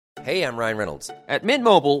Hey, I'm Ryan Reynolds. At Mint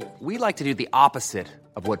Mobile, we like to do the opposite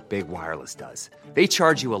of what Big Wireless does. They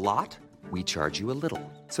charge you a lot, we charge you a little.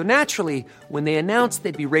 So naturally, when they announced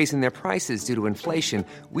they'd be raising their prices due to inflation,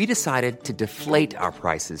 we decided to deflate our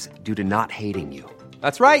prices due to not hating you.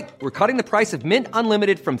 That's right. We're cutting the price of Mint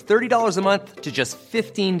Unlimited from $30 a month to just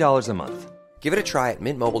 $15 a month. Give it a try at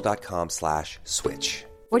mintmobile.com/switch.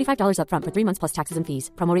 $45 up front for 3 months plus taxes and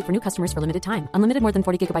fees. Promo rate for new customers for limited time. Unlimited more than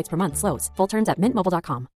 40 gigabytes per month. Slows full terms at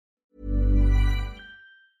mintmobile.com.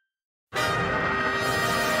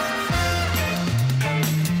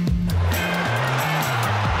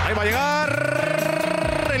 Ahí va a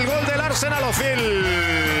llegar el gol del Arsenal.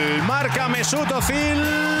 Özil marca Mesut Özil.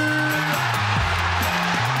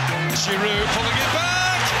 Giroud pulling it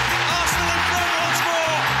back. Arsenal in front once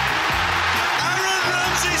more. Aaron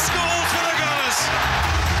Ramsey scores for the Gunners.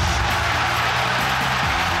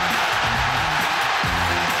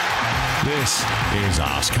 This is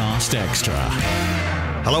Arscast Extra.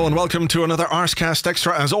 Hello and welcome to another Arscast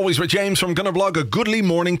Extra. As always with James from Gunnerblog. A goodly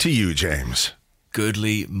morning to you, James.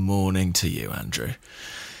 Goodly morning to you, Andrew.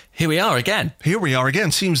 Here we are again.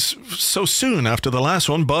 Seems so soon after the last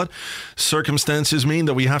one, but circumstances mean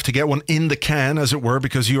that we have to get one in the can, as it were,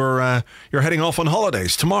 because you're heading off on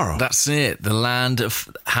holidays tomorrow. That's it. The land of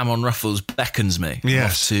ham on ruffles beckons me.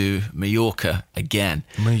 Yes. Off to Mallorca again.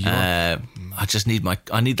 I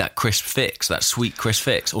need that crisp fix, that sweet crisp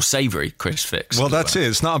fix, or savoury crisp fix. Well, that's it.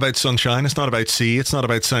 It's not about sunshine. It's not about sea. It's not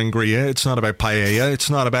about sangria. It's not about paella. It's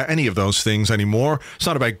not about any of those things anymore. It's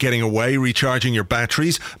not about getting away, recharging your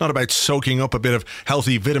batteries. Not about soaking up a bit of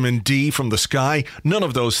healthy vitamin D from the sky. None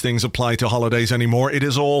of those things apply to holidays anymore. It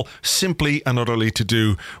is all simply and utterly to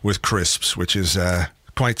do with crisps, which is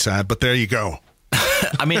quite sad, but there you go.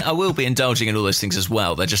 I mean, I will be indulging in all those things as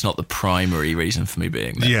well. They're just not the primary reason for me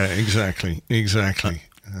being there. Yeah, exactly.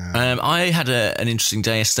 I had an interesting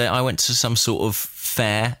day yesterday. I went to some sort of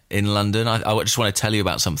fair in London. I just want to tell you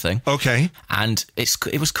about something. Okay. And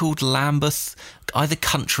it was called Lambeth, either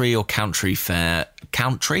country or country fair.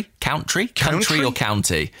 Country or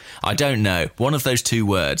county. I don't know. One of those two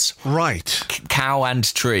words. Right. Cow and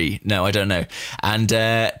tree. No, I don't know. And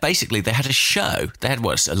basically they had a show. They had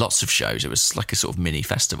lots of shows. It was like a sort of mini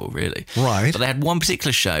festival, really. Right. But they had one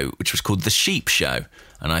particular show which was called The Sheep Show.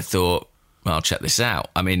 And I thought, well, I'll check this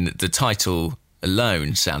out. I mean, the title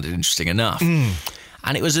alone sounded interesting enough.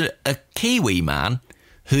 And it was a Kiwi man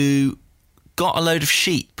who got a load of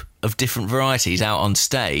sheep of different varieties out on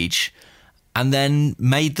stage and then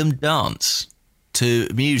made them dance to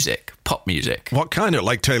music, pop music. What kind of,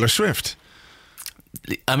 like Taylor Swift?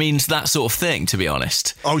 I mean, it's that sort of thing, to be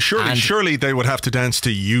honest. Oh, surely they would have to dance to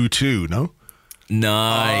U2, no?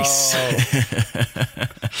 Nice. Oh.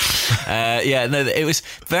 It was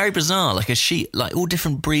very bizarre. Like a sheep, like all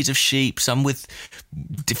different breeds of sheep, some with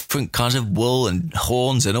different kinds of wool and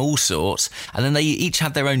horns and all sorts. And then they each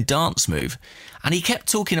had their own dance move. And he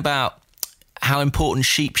kept talking about how important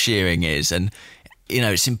sheep shearing is. And, you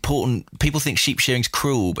know, it's important. People think sheep shearing's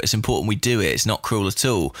cruel, but it's important we do it. It's not cruel at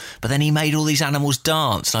all. But then he made all these animals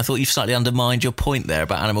dance. And I thought you've slightly undermined your point there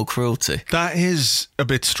about animal cruelty. That is a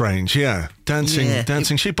bit strange, yeah.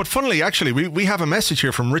 Dancing sheep. But funnily, actually, we have a message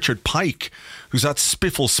here from Richard Pike, who's at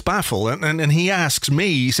Spiffle Spaffle, and he asks me,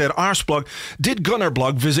 he said, Arseblog, did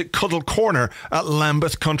Gunnerblog visit Cuddle Corner at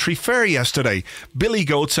Lambeth Country Fair yesterday? Billy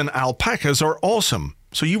goats and alpacas are awesome.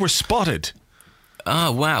 So you were spotted.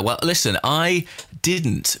 Oh, wow. Well, listen, I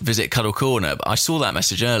didn't visit Cuddle Corner, but I saw that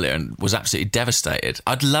message earlier and was absolutely devastated.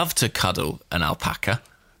 I'd love to cuddle an alpaca.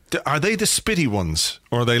 Are they the spitty ones,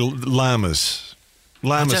 or are they llamas?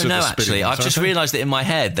 I don't know, actually. I've just realised that in my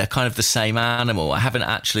head they're kind of the same animal. I haven't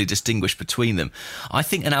actually distinguished between them. I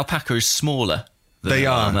think an alpaca is smaller than a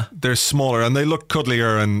llama. They're smaller, and they look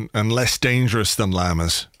cuddlier and less dangerous than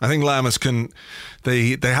llamas. I think llamas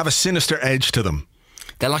they have a sinister edge to them.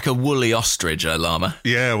 They're like a woolly ostrich, a llama.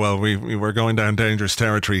 Yeah, well, we're going down dangerous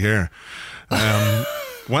territory here.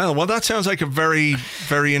 Well, that sounds like a very,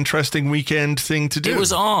 very interesting weekend thing to do. It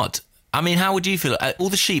was odd. I mean, how would you feel? All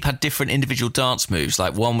the sheep had different individual dance moves.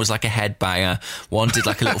 Like one was like a headbanger, one did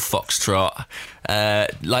like a little foxtrot.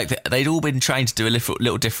 Like they'd all been trained to do a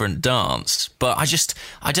little different dance. But I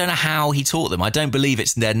don't know how he taught them. I don't believe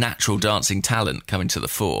it's their natural dancing talent coming to the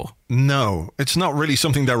fore. No, it's not really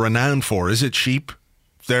something they're renowned for, is it, sheep?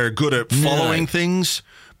 They're good at following things,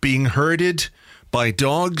 being herded by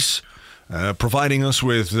dogs, providing us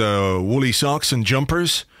with woolly socks and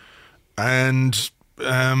jumpers, and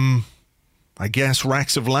I guess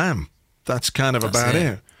racks of lamb. That's kind of about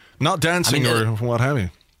it. Not dancing or what have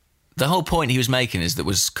you. The whole point he was making is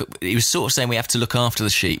he was sort of saying we have to look after the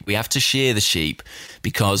sheep. We have to shear the sheep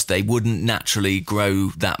because they wouldn't naturally grow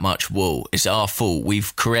that much wool. It's our fault.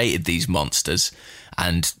 We've created these monsters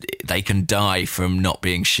and they can die from not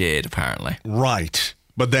being sheared, apparently. Right.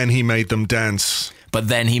 But then he made them dance. But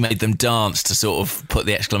then he made them dance to sort of put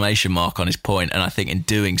the exclamation mark on his point, and I think in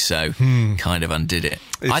doing so, kind of undid it.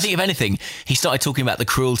 I think, if anything, he started talking about the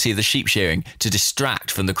cruelty of the sheep shearing to distract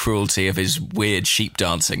from the cruelty of his weird sheep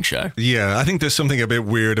dancing show. Yeah, I think there's something a bit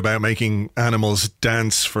weird about making animals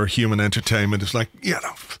dance for human entertainment. It's like, no,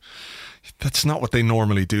 that's not what they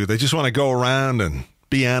normally do. They just want to go around and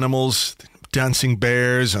be animals, dancing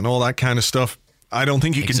bears and all that kind of stuff. I don't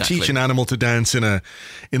think you can teach an animal to dance in a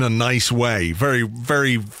nice way. Very,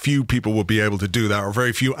 very few people would be able to do that, or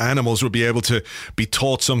very few animals would be able to be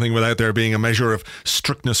taught something without there being a measure of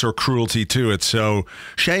strictness or cruelty to it. So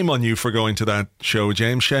shame on you for going to that show,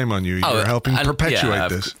 James. Shame on you. You're helping perpetuate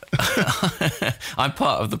this. I'm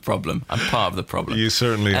part of the problem. You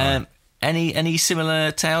certainly are. Any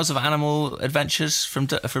similar tales of animal adventures from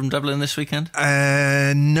Dublin this weekend?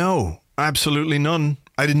 No, absolutely none.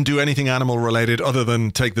 I didn't do anything animal related other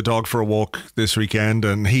than take the dog for a walk this weekend,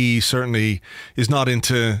 and he certainly is not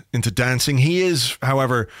into dancing. He is,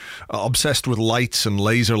 however, obsessed with lights and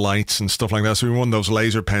laser lights and stuff like that. So we won those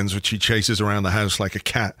laser pens, which he chases around the house like a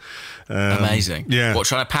cat. Amazing. Yeah. What,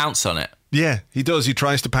 trying to pounce on it? Yeah, he does. He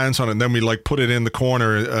tries to pounce on it, and then we put it in the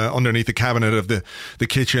corner underneath the cabinet of the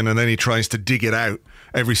kitchen, and then he tries to dig it out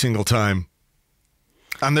every single time.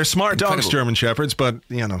 And they're smart dogs, German Shepherds, but,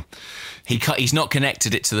 He's not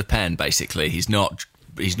connected it to the pen, basically. He's not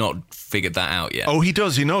figured that out yet. Oh, he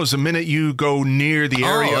does. He knows. The minute you go near the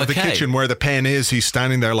area of the kitchen where the pen is, he's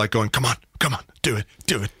standing there like going, come on, do it.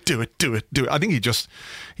 I think he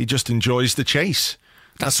just enjoys the chase.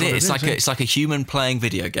 That's it. It's like a human playing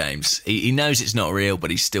video games. He knows it's not real,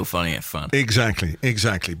 but he's still finding it fun.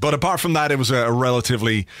 Exactly. But apart from that, it was a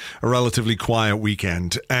relatively quiet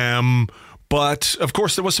weekend. But, of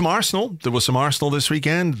course, there was some Arsenal. This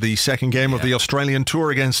weekend. The second game of the Australian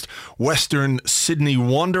Tour against Western Sydney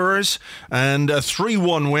Wanderers. And a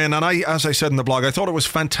 3-1 win. And as I said in the blog, I thought it was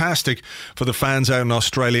fantastic for the fans out in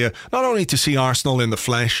Australia, not only to see Arsenal in the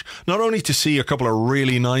flesh, not only to see a couple of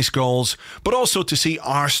really nice goals, but also to see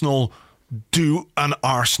Arsenal do an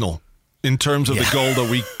Arsenal in terms of the goal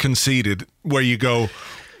that we conceded, where you go,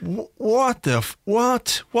 what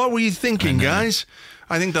were you thinking, guys?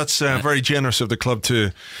 I think that's very generous of the club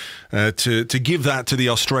to give that to the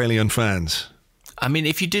Australian fans. I mean,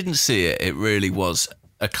 if you didn't see it, it really was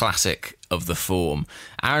a classic of the form.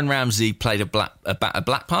 Aaron Ramsey played a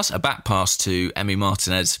back pass to Emi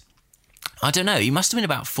Martinez. I don't know, he must have been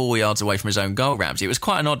about 4 yards away from his own goal, Ramsey. It was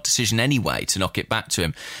quite an odd decision anyway to knock it back to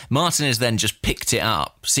him. Martinez then just picked it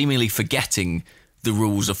up, seemingly forgetting the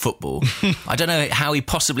rules of football. I don't know how he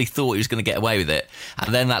possibly thought he was going to get away with it.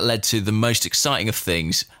 And then that led to the most exciting of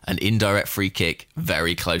things, an indirect free kick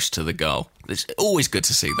very close to the goal. It's always good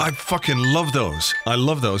to see that. I fucking love those. I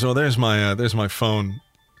love those. Oh, there's my phone.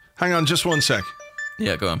 Hang on just one sec.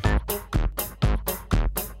 Yeah, go on.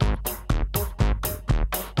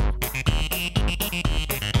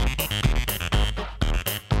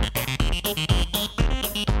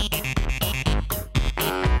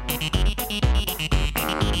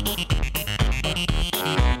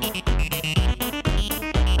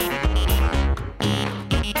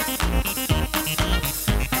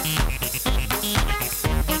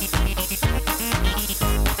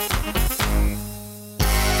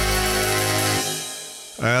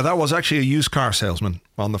 That was actually a used car salesman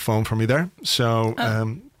on the phone for me there. So,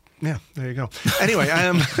 yeah, there you go. Anyway,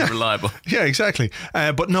 reliable. Yeah, exactly.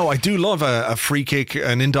 But no, I do love a free kick,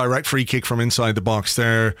 an indirect free kick from inside the box.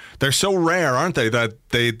 They're so rare, aren't they? That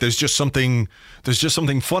there's just something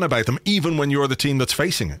fun about them, even when you're the team that's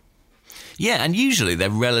facing it. Yeah, and usually they're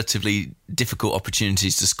relatively difficult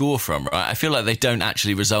opportunities to score from, right? I feel like they don't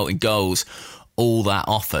actually result in goals all that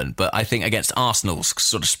often, but I think against Arsenal's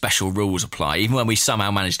sort of special rules apply. Even when we somehow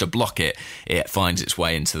manage to block it, it finds its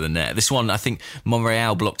way into the net. This one, I think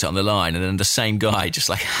Monreal blocked it on the line, and then the same guy just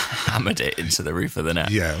hammered it into the roof of the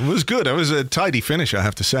net. Yeah, it was good. It was a tidy finish, I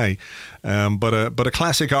have to say. But a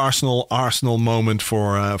classic Arsenal moment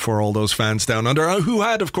for all those fans down under, who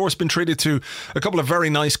had, of course, been treated to a couple of very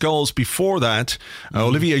nice goals before that.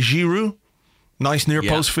 Olivier Giroud, nice near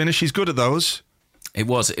post finish. He's good at those. It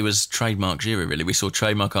was trademark Giroud, really. We saw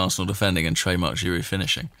trademark Arsenal defending and trademark Giroud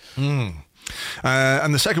finishing.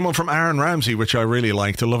 And the second one from Aaron Ramsey, which I really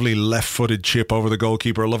liked, a lovely left-footed chip over the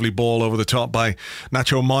goalkeeper, a lovely ball over the top by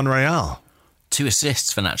Nacho Monreal. 2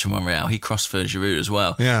 assists for Nacho Monreal. He crossed for Giroud as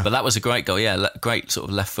well. Yeah. But that was a great goal. Yeah, great sort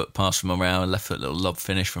of left foot pass from Monreal, and left foot little lob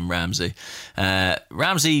finish from Ramsey.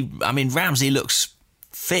 Ramsey looks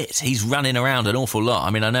fit. He's running around an awful lot. I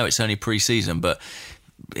mean, I know it's only pre-season, but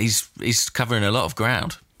he's covering a lot of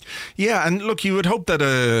ground. Yeah, and look, you would hope that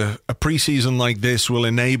a pre-season like this will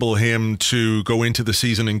enable him to go into the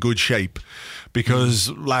season in good shape, because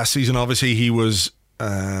last season, obviously, he was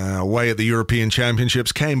away at the European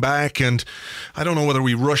Championships, came back, and I don't know whether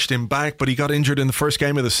we rushed him back, but he got injured in the first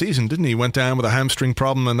game of the season, didn't he? Went down with a hamstring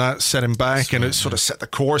problem, and that set him back, and it sort of set the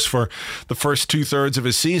course for the first 2/3 of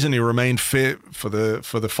his season. He remained fit for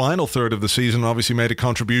the final third of the season, obviously made a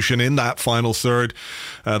contribution in that final third,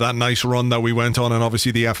 that nice run that we went on, and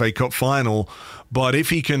obviously the FA Cup final. But if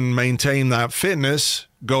he can maintain that fitness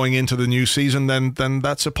going into the new season, then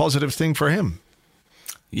that's a positive thing for him.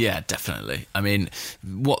 Yeah, definitely. I mean,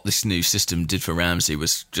 what this new system did for Ramsey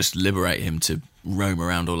was just liberate him to roam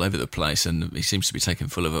around all over the place, and he seems to be taking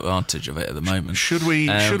full advantage of it at the moment. Should we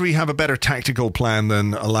have a better tactical plan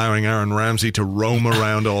than allowing Aaron Ramsey to roam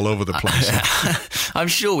around all over the place? I'm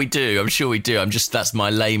sure we do. That's my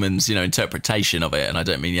layman's, interpretation of it, and I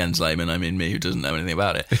don't mean Jens Lehmann. I mean me, who doesn't know anything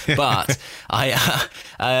about it. But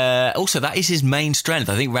also that is his main strength.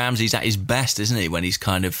 I think Ramsey's at his best, isn't he? When he's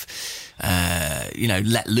kind of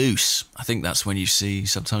let loose. I think that's when you see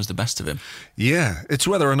sometimes the best of him. Yeah, it's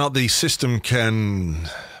whether or not the system can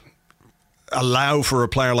allow for a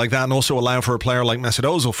player like that, and also allow for a player like Mesut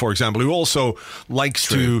Ozil, for example, who also likes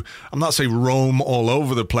to, I'm not saying roam all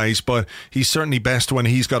over the place, but he's certainly best when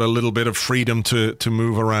he's got a little bit of freedom to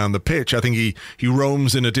move around the pitch. I think he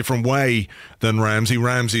roams in a different way than Ramsey.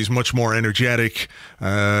 Ramsey's much more energetic,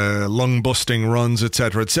 lung-busting runs,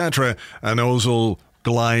 etc., and Ozil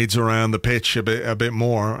glides around the pitch a bit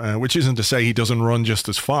more, which isn't to say he doesn't run just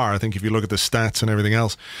as far. I think if you look at the stats and everything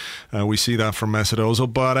else, we see that from Mesut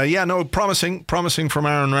Ozil. But promising from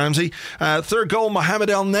Aaron Ramsey. Third goal, Mohamed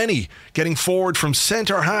El Neni getting forward from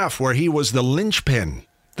centre half, where he was the linchpin,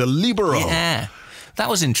 the libero. Yeah. That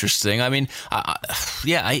was interesting. I mean,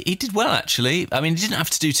 he did well, actually. I mean, he didn't have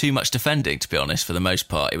to do too much defending, to be honest, for the most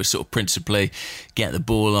part. It was sort of principally get the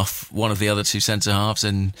ball off one of the other two centre-halves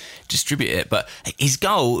and distribute it. But his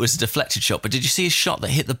goal was a deflected shot. But did you see his shot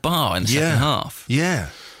that hit the bar in the second half? Yeah,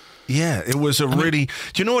 it was do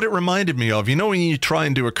you know what it reminded me of? You know when you try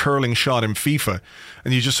and do a curling shot in FIFA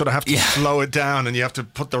and you just sort of have to slow it down and you have to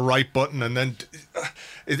put the right button, and then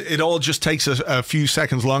it all just takes a few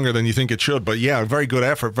seconds longer than you think it should. But yeah, very good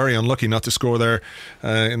effort, very unlucky not to score there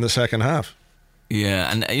in the second half.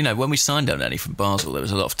 Yeah, and when we signed El Neni from Basel, there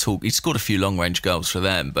was a lot of talk. He scored a few long-range goals for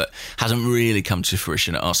them, but hasn't really come to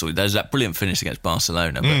fruition at Arsenal. There's that brilliant finish against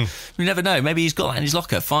Barcelona, but you never know. Maybe he's got that in his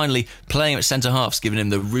locker. Finally, playing at centre-half's given him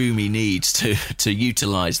the room he needs to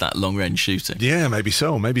utilise that long-range shooting. Yeah, maybe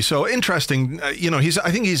so. Interesting. I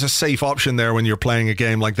think he's a safe option there when you're playing a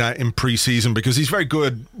game like that in pre-season, because he's very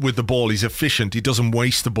good with the ball. He's efficient. He doesn't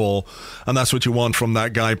waste the ball, and that's what you want from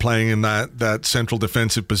that guy playing in that central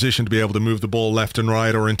defensive position, to be able to move the ball left and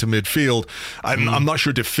right or into midfield. I'm not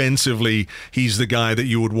sure defensively he's the guy that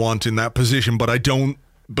you would want in that position, but I don't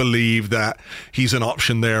believe that he's an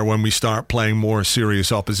option there when we start playing more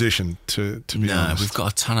serious opposition, to be honest. We've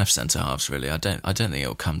got a ton of centre halves, really. I don't think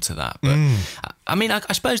it'll come to that, but I mean, I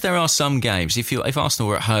suppose there are some games, if Arsenal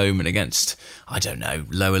were at home and against, I don't know,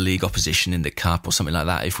 lower league opposition in the Cup or something like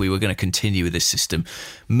that, if we were going to continue with this system,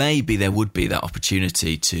 maybe there would be that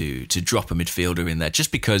opportunity to drop a midfielder in there,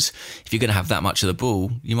 just because if you're going to have that much of the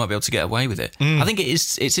ball, you might be able to get away with it. I think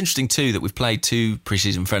it's interesting too that we've played 2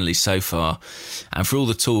 pre-season friendlies so far, and for all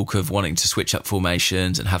the talk of wanting to switch up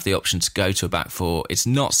formations and have the option to go to a back four, it's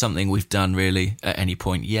not something we've done really at any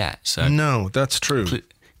point yet. So no, that's true.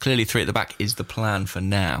 Clearly 3 at the back is the plan for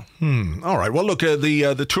now. All right. Well, look,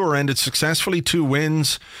 the tour ended successfully. 2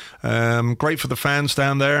 wins. Great for the fans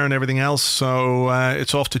down there and everything else. So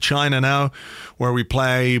it's off to China now, where we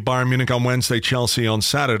play Bayern Munich on Wednesday, Chelsea on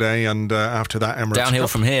Saturday, and after that, Emirates downhill Cup.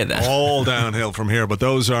 From here then. All downhill from here. But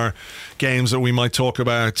those are games that we might talk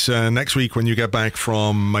about next week when you get back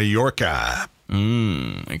from Mallorca.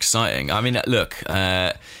 Exciting. I mean, look,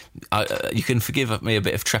 you can forgive me a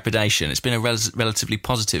bit of trepidation. It's been a relatively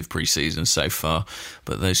positive pre-season so far,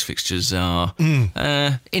 but those fixtures are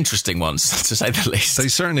interesting ones, to say the least. They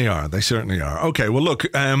certainly are. Okay, well, look,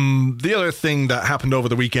 the other thing that happened over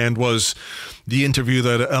the weekend was the interview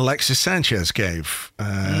that Alexis Sanchez gave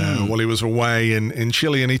while he was away in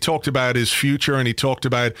Chile, and he talked about his future, and he talked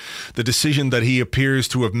about the decision that he appears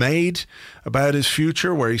to have made about his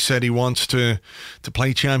future, where he said he wants to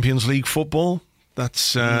play Champions League football. That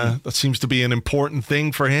seems to be an important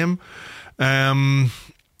thing for him.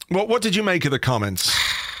 What did you make of the comments?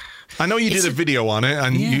 I know you did a video on it,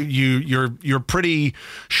 and you're pretty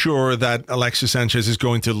sure that Alexis Sanchez is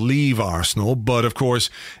going to leave Arsenal, but of course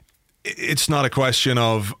it's not a question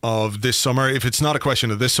of this summer. If it's not a question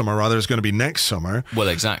of this summer, rather, it's going to be next summer. Well,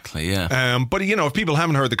 exactly, yeah. But, if people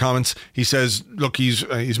haven't heard the comments, he says, look,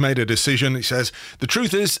 he's made a decision. He says, the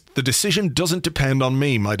truth is, the decision doesn't depend on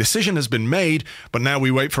me. My decision has been made, but now we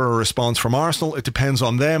wait for a response from Arsenal. It depends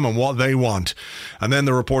on them and what they want. And then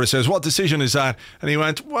the reporter says, what decision is that? And he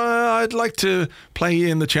went, well, I'd like to play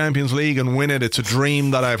in the Champions League and win it. It's a dream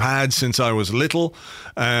that I've had since I was little.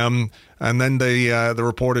 And then the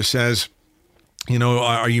reporter says,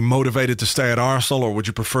 are you motivated to stay at Arsenal, or would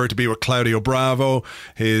you prefer to be with Claudio Bravo,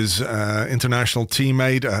 his international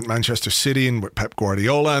teammate at Manchester City, and with Pep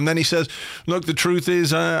Guardiola? And then he says, look, the truth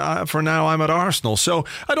is, for now, I'm at Arsenal. So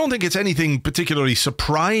I don't think it's anything particularly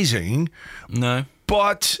surprising. No.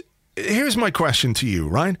 But here's my question to you,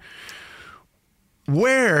 right?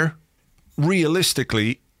 Where,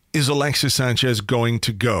 realistically, is Alexis Sanchez going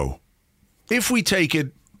to go? If we take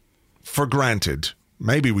it for granted,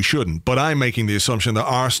 maybe we shouldn't, but I'm making the assumption that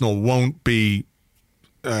Arsenal won't be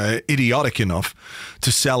idiotic enough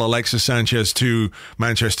to sell Alexis Sanchez to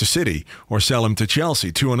Manchester City or sell him to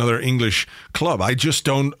Chelsea, to another English club. I just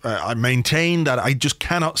don't, I maintain that I just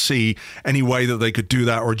cannot see any way that they could do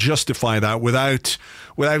that or justify that without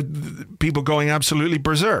people going absolutely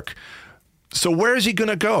berserk. So where is he going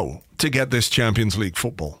to go to get this Champions League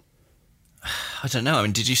football? I don't know. I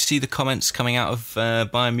mean, did you see the comments coming out of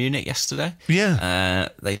Bayern Munich yesterday? Yeah.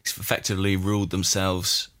 They effectively ruled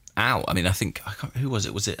themselves out. I mean, I think, who was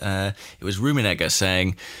it? It was Rummenigge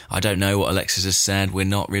saying, I don't know what Alexis has said. We're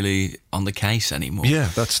not really on the case anymore. Yeah,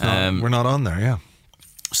 that's not, we're not on there, yeah.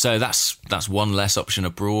 So that's one less option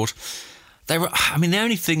abroad. The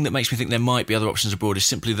only thing that makes me think there might be other options abroad is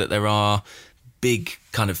simply that there are big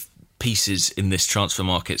kind of pieces in this transfer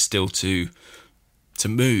market still to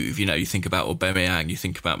move. You think about Aubameyang, you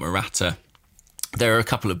think about Morata. There are a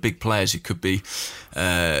couple of big players who could be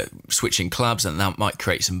switching clubs, and that might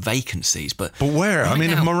create some vacancies. But where? Right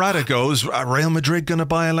if Morata goes, are Real Madrid going to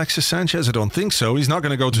buy Alexis Sanchez? I don't think so. He's not going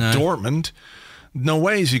to go to Dortmund. No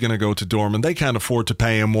way is he going to go to Dortmund. They can't afford to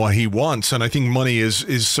pay him what he wants. And I think money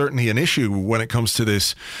is certainly an issue when it comes to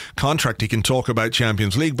this contract. He can talk about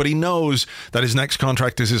Champions League, but he knows that his next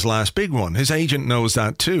contract is his last big one. His agent knows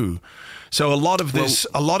that too. So a lot of this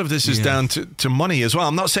is down to money as well.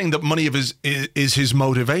 I'm not saying that money is his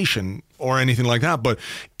motivation or anything like that, but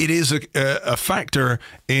it is a factor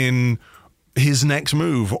in his next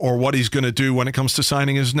move or what he's going to do when it comes to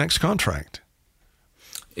signing his next contract.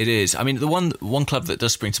 It is. I mean, the one club that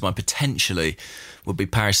does spring to mind potentially would be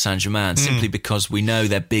Paris Saint-Germain, simply because we know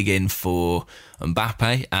they're big in for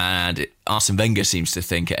Mbappe, and Arsene Wenger seems to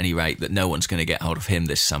think, at any rate, that no one's going to get hold of him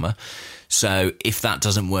this summer. So if that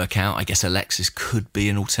doesn't work out, I guess Alexis could be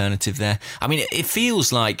an alternative there. I mean, it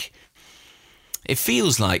feels like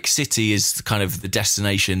City is kind of the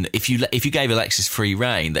destination. If you gave Alexis free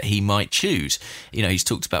rein, that he might choose. He's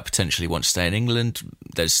talked about potentially wants to stay in England.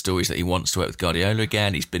 There's stories that he wants to work with Guardiola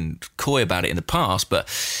again. He's been coy about it in the past, but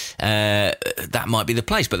that might be the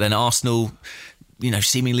place. But then Arsenal,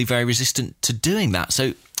 seemingly very resistant to doing that.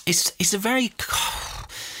 So it's a very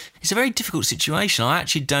difficult situation. I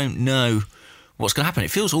actually don't know what's going to happen.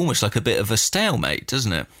 It feels almost like a bit of a stalemate,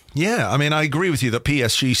 doesn't it? Yeah, I mean, I agree with you that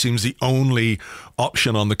PSG seems the only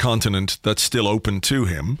option on the continent that's still open to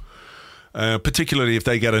him. Particularly if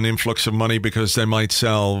they get an influx of money, because they might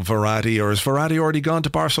sell Verratti. Or has Verratti already gone to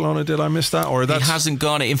Barcelona? Did I miss that? Or he hasn't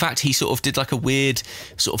gone. In fact, he sort of did like a weird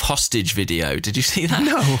sort of hostage video. Did you see that?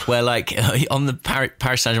 No. Where on the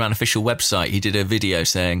Paris Saint-Germain official website, he did a video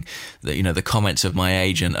saying that, the comments of my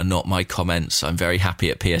agent are not my comments. I'm very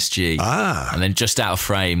happy at PSG. And then just out of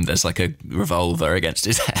frame, there's like a revolver against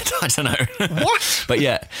his head. I don't know. What? But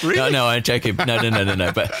yeah. Really? No, I'm joking.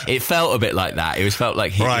 No. But it felt a bit like that. It felt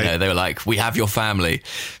like they were like, we have your family,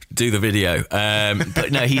 do the video.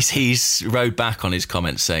 But no, he's rode back on his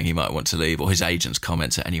comments saying he might want to leave, or his agent's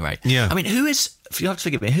comments at any rate. Yeah. I mean, you have to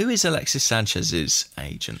forgive me, who is Alexis Sanchez's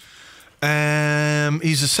agent?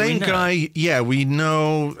 He's the same guy. Yeah, we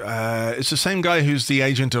know. It's the same guy who's the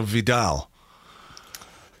agent of Vidal.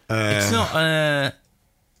 It's not.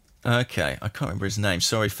 Okay, I can't remember his name.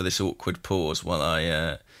 Sorry for this awkward pause while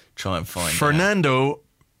I try and find Fernando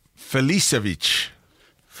Felicevic.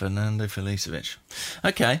 Fernando Felicevic.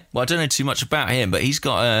 Okay, well, I don't know too much about him, but he's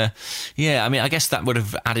got I mean, I guess that would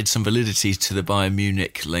have added some validity to the Bayern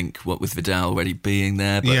Munich link, what with Vidal already being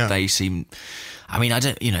there, but they seem... I mean, I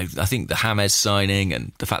think the James signing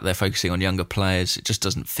and the fact they're focusing on younger players, it just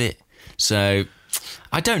doesn't fit. So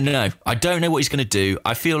I don't know. I don't know what he's going to do.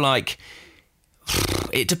 I feel like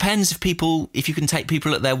it depends if you can take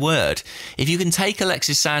people at their word. If you can take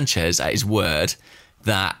Alexis Sanchez at his word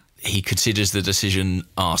that he considers the decision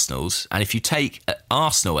Arsenal's, and if you take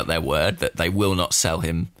Arsenal at their word that they will not sell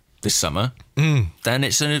him this summer, then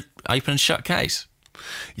it's an open and shut case.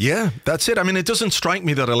 Yeah, that's it. I mean, it doesn't strike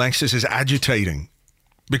me that Alexis is agitating.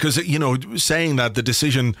 Because, saying that the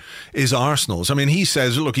decision is Arsenal's. I mean, he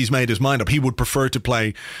says, look, he's made his mind up. He would prefer to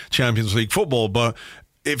play Champions League football. But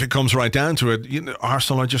if it comes right down to it,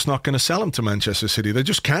 Arsenal are just not going to sell him to Manchester City. They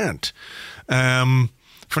just can't.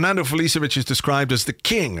 Fernando Filicevic is described as the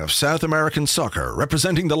king of South American soccer,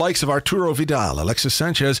 representing the likes of Arturo Vidal, Alexis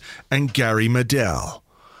Sanchez and Gary Medel.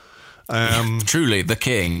 Truly the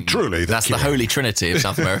king. Truly That's king. The holy trinity of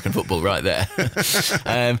South American football right there.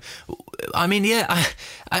 I mean, yeah,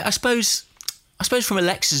 I suppose from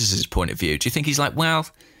Alexis's point of view, do you think he's like, well,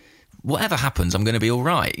 whatever happens, I'm going to be all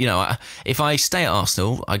right? If I stay at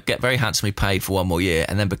Arsenal, I get very handsomely paid for one more year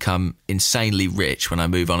and then become insanely rich when I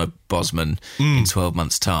move on to Bosman in 12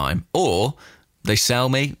 months' time. Or they sell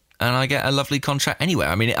me and I get a lovely contract anywhere.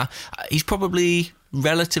 I mean, he's probably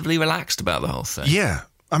relatively relaxed about the whole thing. Yeah.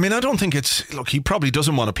 I mean, I don't think he probably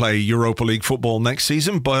doesn't want to play Europa League football next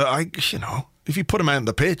season, but if you put him out on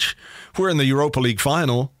the pitch, we're in the Europa League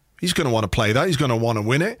final, he's going to want to play that. He's going to want to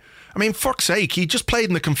win it. I mean, fuck's sake, he just played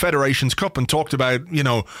in the Confederations Cup and talked about,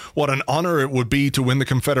 what an honour it would be to win the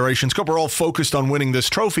Confederations Cup. We're all focused on winning this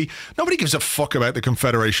trophy. Nobody gives a fuck about the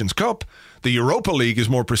Confederations Cup. The Europa League is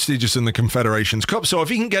more prestigious than the Confederations Cup. So if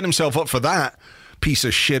he can get himself up for that piece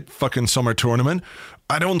of shit fucking summer tournament,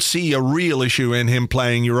 I don't see a real issue in him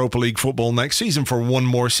playing Europa League football next season for one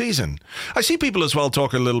more season. I see people as well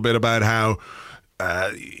talk a little bit about how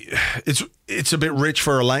it's a bit rich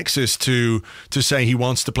for Alexis to say he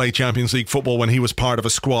wants to play Champions League football when he was part of a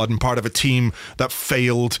squad and part of a team that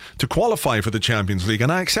failed to qualify for the Champions League,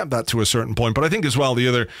 and I accept that to a certain point. But I think as well the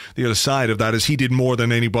other side of that is he did more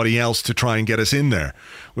than anybody else to try and get us in there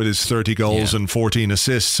with his 30 goals and 14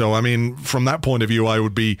 assists. So I mean, from that point of view, I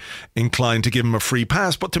would be inclined to give him a free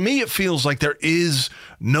pass. But to me, it feels like there is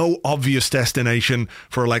no obvious destination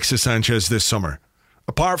for Alexis Sanchez this summer.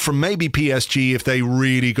 Apart from maybe PSG, if they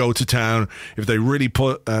really go to town, if they really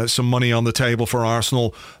put some money on the table for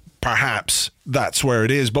Arsenal, perhaps that's where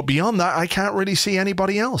it is. But beyond that, I can't really see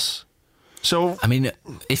anybody else. So, I mean,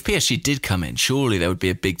 if PSG did come in, surely there would be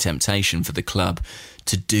a big temptation for the club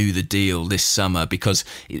to do the deal this summer, because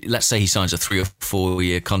let's say he signs a 3 or 4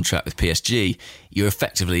 year contract with PSG, you're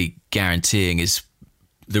effectively guaranteeing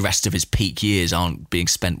the rest of his peak years aren't being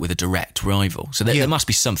spent with a direct rival. So there must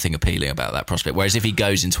be something appealing about that prospect. Whereas if he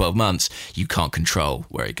goes in 12 months, you can't control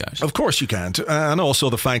where he goes. Of course you can't. And also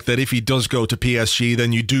the fact that if he does go to PSG,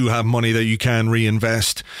 then you do have money that you can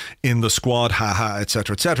reinvest in the squad, et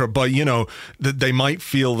cetera, et cetera. But, that they might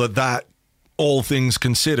feel that all things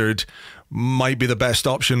considered might be the best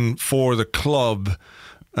option for the club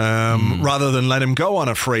rather than let him go on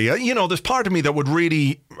a free. There's part of me that would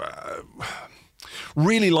really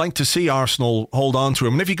like to see Arsenal hold on to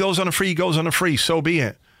him. And if he goes on a free, he goes on a free, so be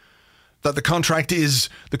it. That the contract is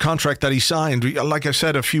the contract that he signed. Like I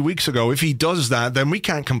said a few weeks ago, if he does that, then we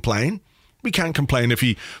can't complain. We can't complain if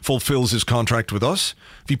he fulfills his contract with us.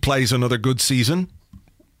 If he plays another good season,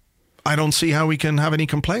 I don't see how we can have any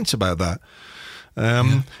complaints about that.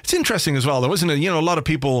 It's interesting as well, though, isn't it? A lot of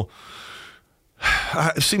people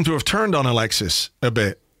seem to have turned on Alexis a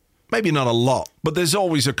bit. Maybe not a lot, but there's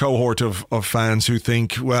always a cohort of fans who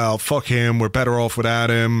think, well, fuck him, we're better off without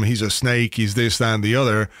him, he's a snake, he's this, that and the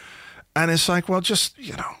other. And it's like, well, just,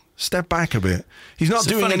 step back a bit. He's not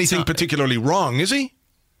doing anything particularly wrong, is he?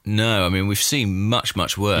 No, I mean, we've seen much,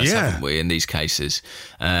 much worse, haven't we, in these cases.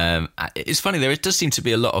 It's funny, there does seem to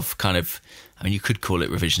be a lot of kind of, I mean, you could call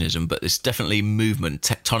it revisionism, but there's definitely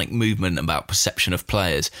tectonic movement about perception of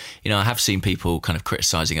players. I have seen people kind of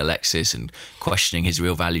criticising Alexis and questioning his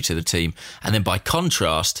real value to the team. And then by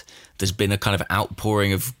contrast, there's been a kind of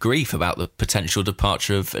outpouring of grief about the potential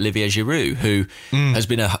departure of Olivier Giroud, who has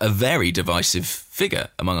been a very divisive figure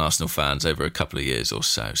among Arsenal fans over a couple of years or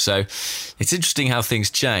so. So it's interesting how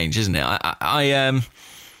things change, isn't it? I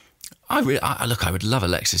would love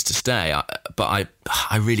Alexis to stay, but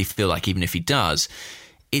I really feel like even if he does,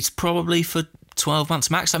 it's probably for 12 months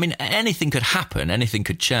max. I mean, anything could happen, anything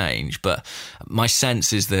could change, but my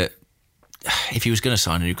sense is that if he was going to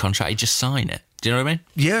sign a new contract, he'd just sign it. Do you know what I mean?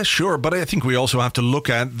 Yeah, sure. But I think we also have to look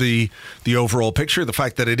at the overall picture, the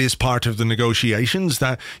fact that it is part of the negotiations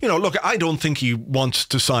that, look, I don't think he wants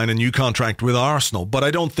to sign a new contract with Arsenal, but I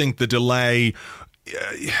don't think the delay...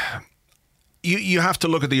 you have to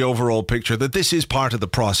look at the overall picture, that this is part of the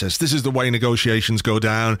process. This is the way negotiations go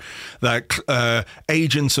down, that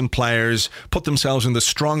agents and players put themselves in the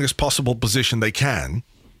strongest possible position they can.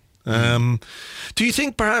 Do you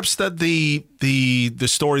think perhaps that the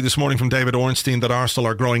story this morning from David Ornstein that Arsenal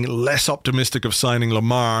are growing less optimistic of signing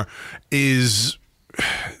Lamar is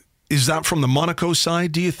that from the Monaco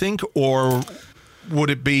side, do you think? Or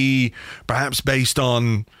would it be perhaps based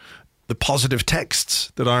on the positive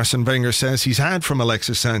texts that Arsene Wenger says he's had from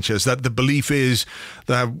Alexis Sanchez, that the belief is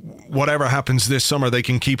that whatever happens this summer, they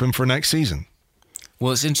can keep him for next season?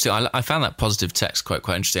 Well, it's interesting. I found that positive text quite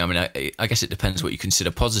interesting. I mean, I guess it depends what you consider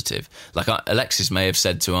positive. Like Alexis may have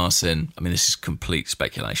said to Arsene, I mean, this is complete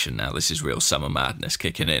speculation now. This is real summer madness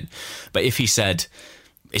kicking in. But if he said,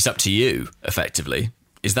 it's up to you, effectively,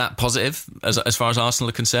 is that positive as far as Arsenal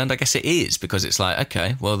are concerned? I guess it is, because it's like,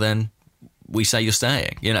 okay, well then we say you're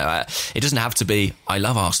staying. You know, it doesn't have to be, I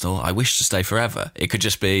love Arsenal, I wish to stay forever. It could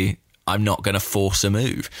just be, I'm not going to force a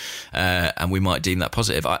move. And we might deem that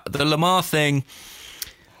positive. The Lamar thing,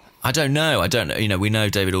 I don't know. You know, we know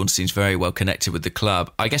David Ornstein's very well connected with the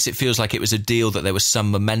club. I guess it feels like it was a deal that there was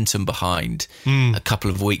some momentum behind a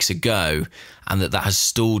couple of weeks ago, and that has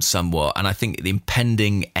stalled somewhat. And I think the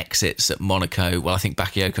impending exits at Monaco, well, I think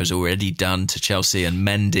Bakayoko's already done to Chelsea, and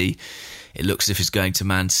Mendy, it looks as if he's going to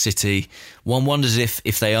Man City. One wonders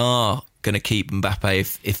if they are going to keep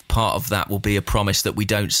Mbappe, if part of that will be a promise that we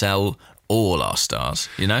don't sell all our stars,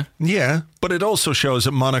 you know? Yeah, but it also shows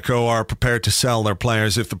that Monaco are prepared to sell their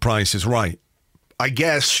players if the price is right. I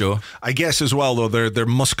guess. Sure. I guess as well, though, there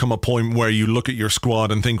must come a point where you look at your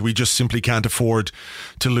squad and think we just simply can't afford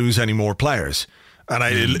to lose any more players. And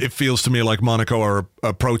it feels to me like Monaco are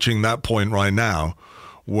approaching that point right now,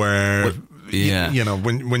 where you know,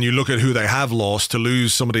 when you look at who they have lost, to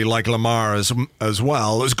lose somebody like Lamar as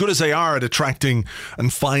well, as good as they are at attracting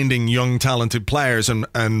and finding young talented players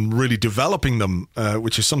and really developing them,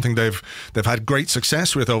 which is something they've had great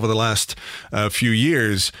success with over the last few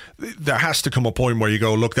years, there has to come a point where you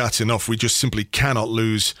go, look, that's enough. We just simply cannot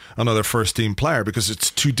lose another first team player because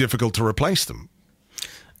it's too difficult to replace them.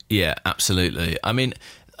 Yeah, absolutely. I mean,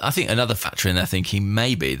 I think another factor in their thinking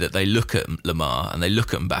may be that they look at Lamar and they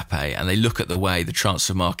look at Mbappe and they look at the way the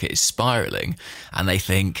transfer market is spiralling, and they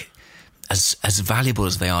think, as valuable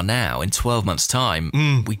as they are now, in 12 months' time,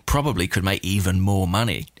 we probably could make even more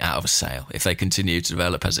money out of a sale if they continue to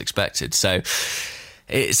develop as expected. So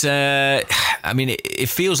it's, I mean, it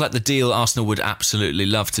feels like the deal Arsenal would absolutely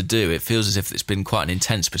love to do. It feels as if it's been quite an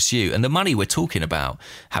intense pursuit. And the money we're talking about,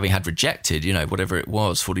 having had rejected, you know, whatever it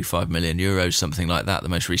was, 45 million euros, something like that, the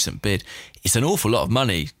most recent bid, it's an awful lot of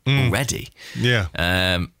money already. Yeah.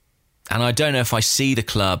 And I don't know if I see the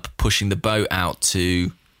club pushing the boat out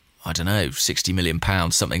to, I don't know, £60 million,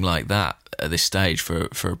 something like that at this stage for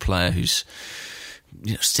a player who's,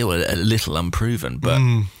 you know, still a little unproven.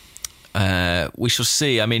 But we shall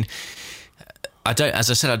see. I mean, as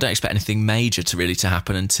I said, I don't expect anything major to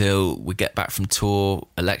happen until we get back from tour,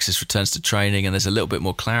 Alexis returns to training, and there's a little bit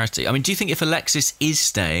more clarity. I mean, do you think if Alexis is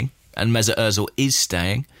staying and Mesut Ozil is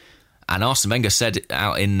staying, and Arsene Wenger said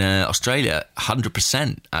out in Australia,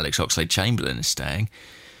 100% Alex Oxlade-Chamberlain is staying,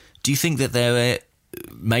 do you think that there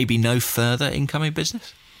may be no further incoming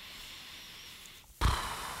business?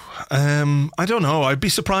 I don't know. I'd be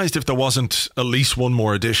surprised if there wasn't at least one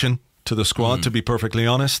more addition to the squad, to be perfectly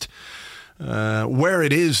honest. Where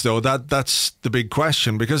it is, though, that's the big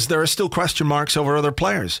question, because there are still question marks over other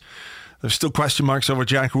players. There's still question marks over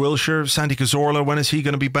Jack Wilshere, Santi Cazorla. When is he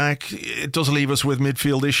going to be back? It does leave us with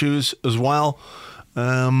midfield issues as well.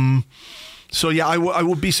 So yeah, I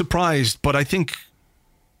would be surprised, but I think,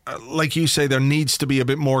 like you say, there needs to be a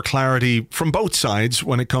bit more clarity from both sides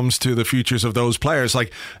when it comes to the futures of those players.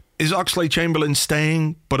 Like, is Oxlade-Chamberlain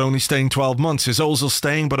staying but only staying 12 months? Is Ozil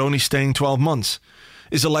staying but only staying 12 months?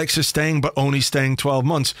 Is Alexis staying but only staying 12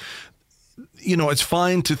 months? You know, it's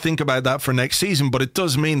fine to think about that for next season, but it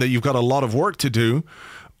does mean that you've got a lot of work to do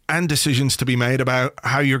and decisions to be made about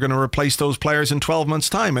how you're going to replace those players in 12 months'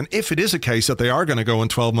 time. And if it is a case that they are going to go in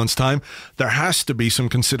 12 months' time, there has to be some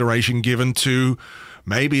consideration given to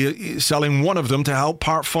maybe selling one of them to help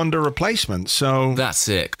part fund a replacement. So that's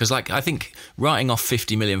it. Because, like, I think writing off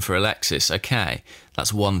 50 million for Alexis, okay,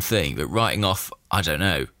 that's one thing. But writing off, I don't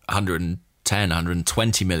know, 110,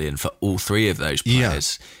 120 million for all three of those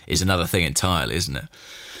players is another thing entirely, isn't it?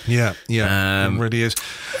 Yeah, it really is.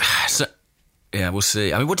 So, yeah, we'll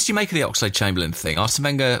see. I mean, what did you make of the Oxlade-Chamberlain thing? Arsene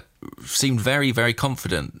Wenger seemed very, very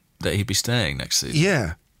confident that he'd be staying next season.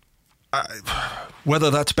 Yeah.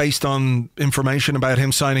 Whether that's based on information about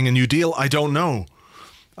him signing a new deal, I don't know.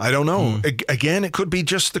 Again, it could be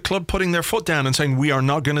just the club putting their foot down and saying, we are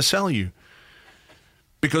not going to sell you.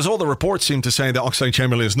 Because all the reports seem to say that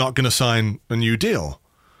Oxlade-Chamberlain is not going to sign a new deal.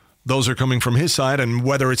 Those are coming from his side, and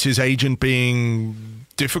whether it's his agent being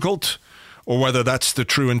difficult or whether that's the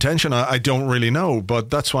true intention, I don't really know. But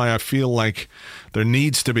that's why I feel like there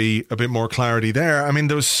needs to be a bit more clarity there. I mean,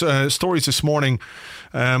 there was stories this morning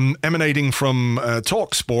emanating from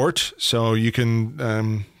TalkSport, so you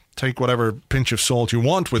can take whatever pinch of salt you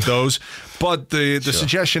want with those. But the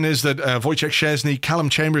suggestion is that Wojciech Szczesny, Callum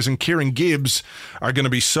Chambers and Kieran Gibbs are going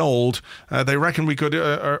to be sold. They reckon we could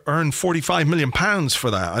earn £45 million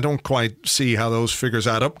for that. I don't quite see how those figures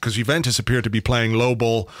add up, because Juventus appear to be playing low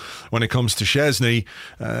ball when it comes to Szczesny.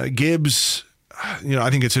 Gibbs, I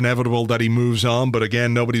think it's inevitable that he moves on, but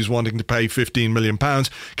again, nobody's wanting to pay £15 million.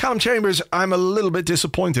 Callum Chambers, I'm a little bit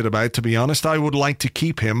disappointed about, to be honest. I would like to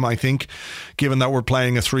keep him, I think, given that we're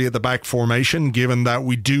playing a 3 at the back formation, given that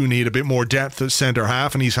we do need a bit more depth at centre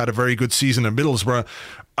half, and he's had a very good season at Middlesbrough.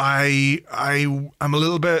 I'm a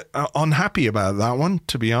little bit unhappy about that one,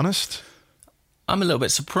 to be honest. I'm a little bit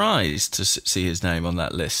surprised to see his name on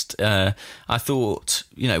that list. I thought,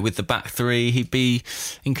 with the back 3, he'd be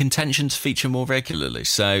in contention to feature more regularly.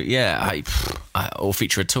 So, yeah, or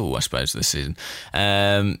feature at all, I suppose, this season.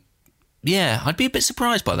 I'd be a bit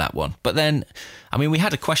surprised by that one. But then, I mean, we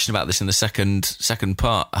had a question about this in the second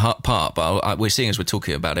part, but we're seeing as we're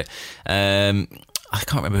talking about it. I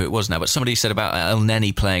can't remember who it was now, but somebody said about El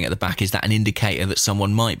Neni playing at the back. Is that an indicator that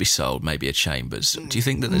someone might be sold, maybe a Chambers? Do you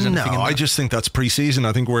think that there's anything in that? I just think that's pre-season.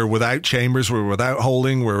 I think we're without Chambers, we're without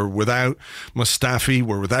Holding, we're without Mustafi,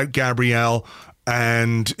 we're without Gabriel,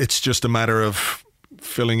 and it's just a matter of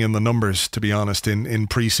filling in the numbers, to be honest, in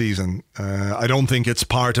pre-season. I don't think it's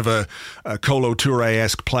part of a Kolo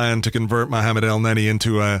Touré-esque plan to convert Mohamed El Neni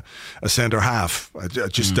into a centre half. I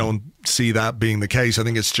just don't see that being the case. I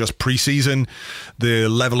think it's just pre-season. The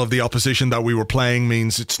level of the opposition that we were playing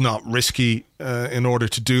means it's not risky in order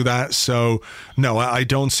to do that. So no, I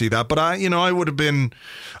don't see that. But I would have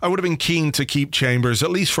been keen to keep Chambers at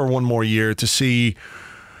least for one more year to see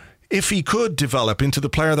if he could develop into the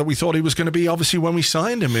player that we thought he was going to be. Obviously, when we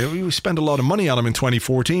signed him, we spent a lot of money on him in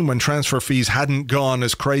 2014 when transfer fees hadn't gone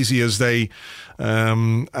as crazy as they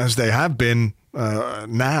have been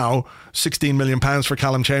now. £16 million for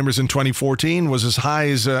Callum Chambers in 2014 was as high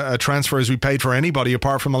as a transfer as we paid for anybody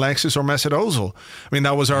apart from Alexis or Mesut Ozil. I mean,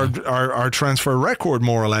 that was our transfer record,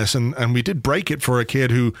 more or less, and we did break it for a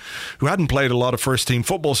kid who hadn't played a lot of first team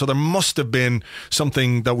football, so there must have been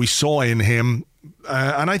something that we saw in him.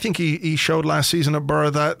 And I think he showed last season at Borough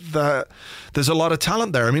that there's a lot of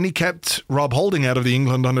talent there. I mean, he kept Rob Holding out of the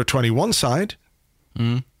England under-21 side.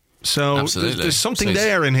 So there's something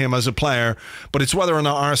there in him as a player, but it's whether or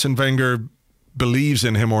not Arsene Wenger believes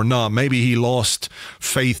in him or not. Maybe he lost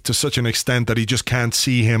faith to such an extent that he just can't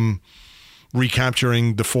see him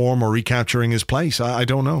recapturing the form or recapturing his place. I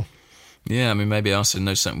don't know. Yeah, I mean, maybe Arsene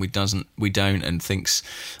knows something we don't, and thinks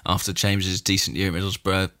after Chambers' decent year at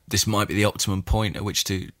Middlesbrough, this might be the optimum point at which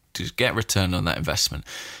to get return on that investment.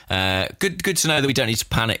 Good to know that we don't need to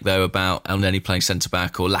panic, though, about El Neni playing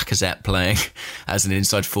centre-back or Lacazette playing as an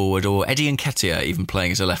inside forward or Eddie Nketiah even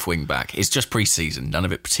playing as a left wing-back. It's just pre-season. None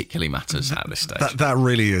of it particularly matters at this stage. That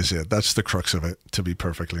really is it. That's the crux of it, to be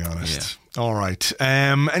perfectly honest. Yeah. All right.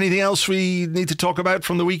 Anything else we need to talk about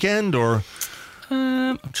from the weekend, or...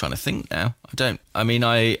 I'm trying to think now.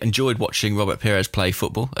 I enjoyed watching Robert Pires play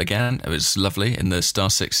football again. It was lovely in the Star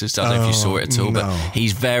Sixes. I don't know if you saw it at all, but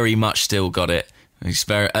he's very much still got it. He's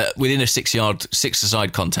very within a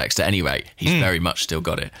six-a-side context. At any rate, he's very much still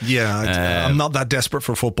got it. Yeah, I'm not that desperate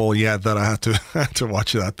for football yet that I had to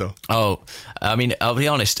watch that though. Oh, I mean, I'll be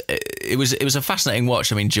honest. It was a fascinating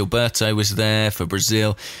watch. I mean, Gilberto was there for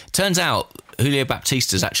Brazil. Turns out Julio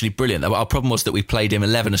Baptista is actually brilliant. Our problem was that we played him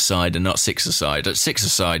 11-a-side and not 6-a-side. At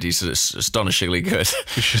 6-a-side, he's astonishingly good.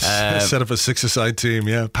 You should set up a 6-a-side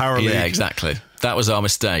team, Power League. Yeah, exactly. That was our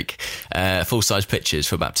mistake. Full-size pitches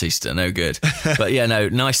for Baptista, no good. But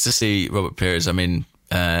nice to see Robert Pires. I mean,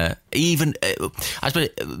 I suppose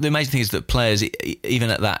the amazing thing is that players,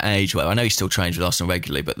 even at that age, well, I know he still trains with Arsenal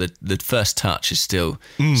regularly, but the first touch is still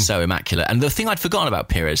so immaculate. And the thing I'd forgotten about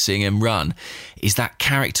Pires, seeing him run, is that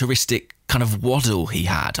characteristic kind of waddle he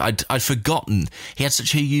had. I'd forgotten he had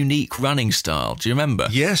such a unique running style. Do you remember?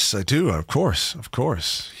 Yes, I do. Of course.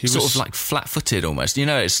 He was sort of like flat-footed almost.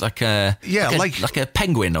 It's like a like a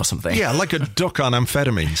penguin or something. Yeah, like a duck on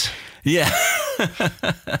amphetamines. Yeah.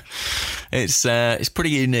 It's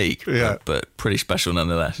pretty unique, but pretty special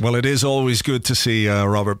nonetheless. Well, it is always good to see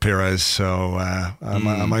Robert Pires, so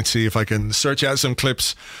I might see if I can search out some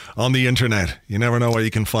clips on the internet. You never know what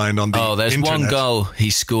you can find on the internet. Oh, there's one goal he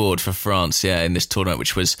scored for France, in this tournament,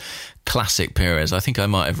 which was classic Pires. I think I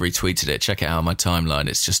might have retweeted it. Check it out on my timeline.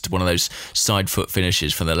 It's just one of those side foot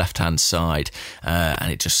finishes from the left-hand side,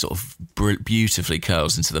 and it just sort of beautifully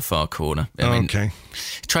curls into the far corner. I mean,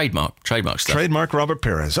 trademark stuff. Trademark Robert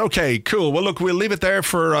Pires. Okay, cool. Well, look, we'll leave it there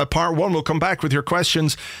for part one. We'll come back with your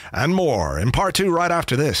questions and more in part two right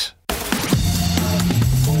after this.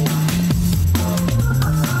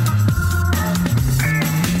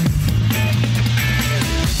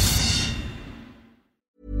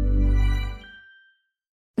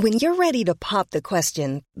 When you're ready to pop the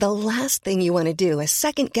question, the last thing you want to do is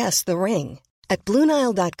second-guess the ring. At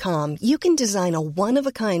BlueNile.com, you can design a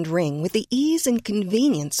one-of-a-kind ring with the ease and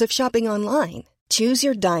convenience of shopping online. Choose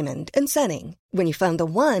your diamond and setting. When you find the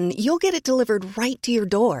one, you'll get it delivered right to your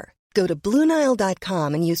door. Go to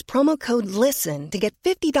BlueNile.com and use promo code LISTEN to get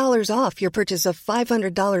 $50 off your purchase of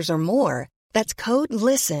 $500 or more. That's code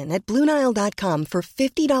LISTEN at BlueNile.com for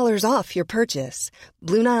 $50 off your purchase.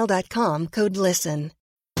 BlueNile.com, code LISTEN.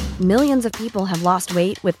 Millions of people have lost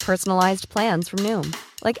weight with personalized plans from Noom.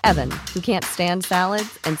 Like Evan, who can't stand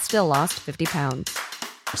salads and still lost 50 pounds.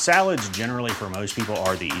 Salads generally for most people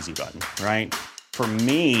are the easy button, right? For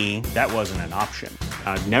me, that wasn't an option.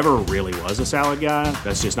 I never really was a salad guy.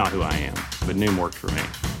 That's just not who I am. But Noom worked for me.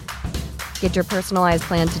 Get your personalized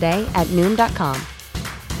plan today at Noom.com.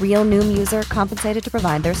 Real Noom user compensated to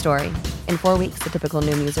provide their story. In 4 weeks, the typical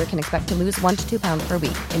Noom user can expect to lose 1 to 2 pounds per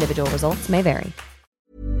week. Individual results may vary.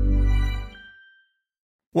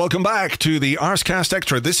 Welcome back to the Arscast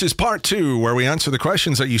Extra. This is part two, where we answer the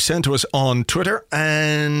questions that you sent to us on Twitter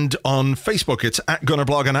and on Facebook. It's at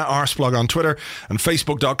Gunnerblog and at Arsblog on Twitter, and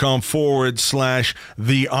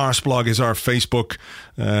facebook.com/the Arsblog is our Facebook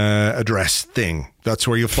address thing. That's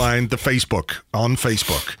where you'll find the Facebook on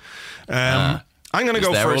Facebook. I'm going to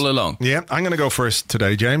go there first. All along. Yeah, I'm going to go first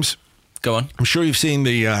today, James. Go on. I'm sure you've seen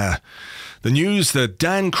the news that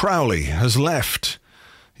Dan Crowley has left.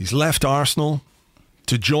 He's left Arsenal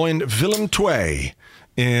to join Willem II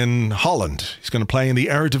in Holland. He's going to play in the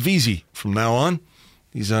Eredivisie from now on.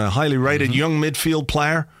 He's a highly rated young midfield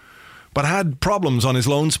player, but had problems on his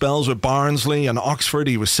loan spells with Barnsley and Oxford.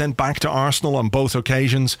 He was sent back to Arsenal on both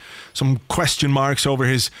occasions. Some question marks over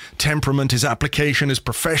his temperament, his application, his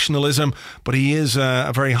professionalism, but he is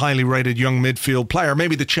a very highly rated young midfield player.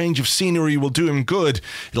 Maybe the change of scenery will do him good.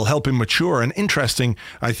 It'll help him mature. And interesting,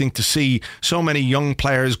 I think, to see so many young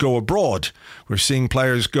players go abroad. We're seeing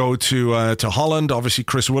players go to Holland. Obviously,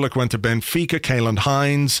 Chris Willock went to Benfica. Caelan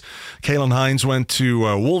Hines went to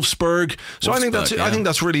Wolfsburg. So I think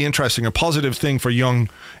that's really interesting. A positive thing for young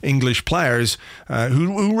English players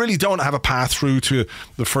who really don't have a path through to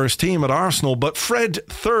the first team at Arsenal. But Fred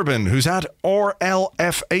Thurbin, who's at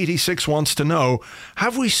RLF86, wants to know,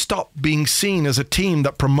 have we stopped being seen as a team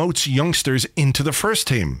that promotes youngsters into the first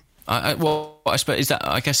team? I suppose, is that,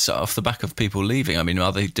 I guess, off the back of people leaving? I mean,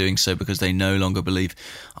 are they doing so because they no longer believe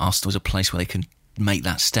Arsenal is a place where they can make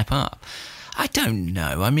that step up? I don't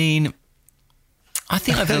know. I mean, I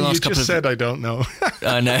think over the last couple of... You just said I don't know.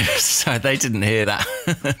 I know. Sorry, they didn't hear that.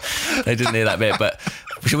 They didn't hear that bit. But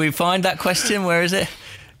should we find that question? Where is it?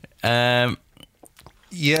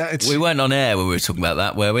 We weren't on air when we were talking about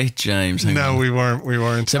that, were we, James? No, we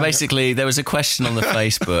weren't. So basically, there was a question on the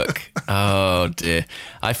Facebook. Oh, dear.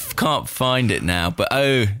 I can't find it now. But,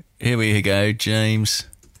 here we go, James.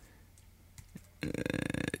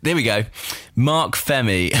 There we go. Mark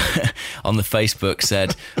Femi on the Facebook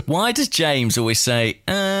said, why does James always say,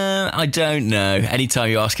 I don't know, anytime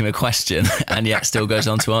you ask him a question, and yet still goes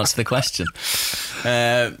on to answer the question?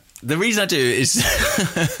 The reason I do is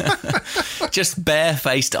just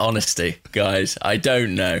barefaced honesty, guys. I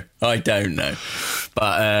don't know. But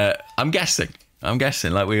I'm guessing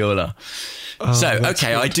like we all are.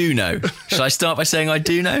 Okay, I do know. Shall I start by saying I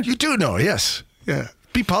do know? You do know, yes. Yeah.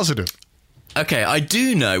 Be positive. Okay, I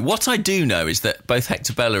do know. What I do know is that both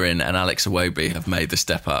Hector Bellerin and Alex Iwobi have made the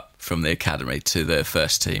step up from the academy to the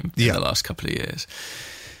first team in the last couple of years,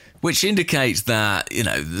 which indicates that, you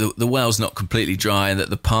know, the well's not completely dry and that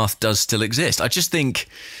the path does still exist. I just think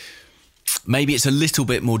maybe it's a little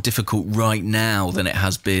bit more difficult right now than it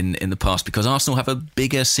has been in the past because Arsenal have a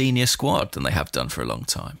bigger senior squad than they have done for a long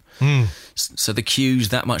time. So the queue's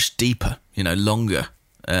that much deeper, you know, longer.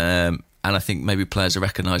 And I think maybe players are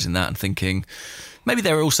recognising that and thinking maybe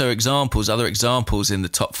there are also other examples in the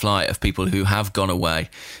top flight of people who have gone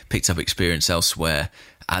away, picked up experience elsewhere,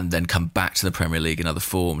 and then come back to the Premier League in other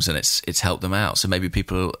forms, and it's helped them out. So maybe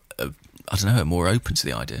people I don't know, are more open to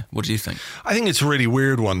the idea. What do you think? I think it's a really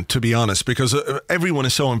weird one, to be honest, because everyone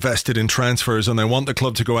is so invested in transfers and they want the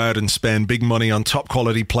club to go out and spend big money on top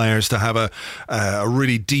quality players to have a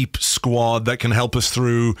really deep squad that can help us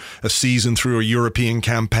through a season, through a European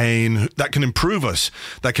campaign, that can improve us,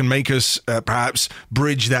 that can make us perhaps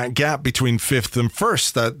bridge that gap between 5th and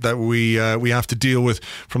 1st that we have to deal with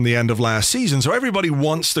from the end of last season. So everybody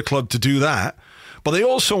wants the club to do that. But they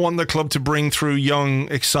also want the club to bring through young,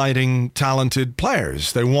 exciting, talented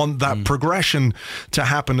players. They want that progression to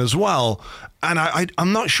happen as well. And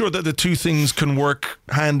I'm not sure that the two things can work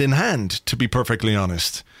hand in hand, to be perfectly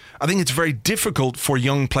honest. I think it's very difficult for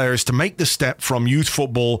young players to make the step from youth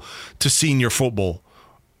football to senior football.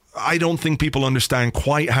 I don't think people understand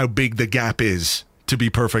quite how big the gap is, to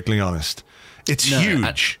be perfectly honest. It's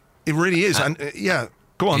huge. It really is.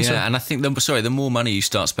 Go on, sir. And I think the more money you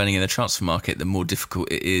start spending in the transfer market, the more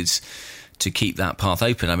difficult it is to keep that path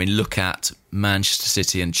open. I mean, look at Manchester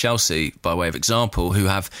City and Chelsea, by way of example, who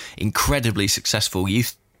have incredibly successful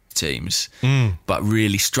youth teams, but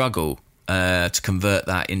really struggle to convert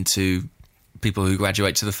that into people who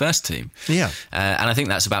graduate to the first team. Yeah. And I think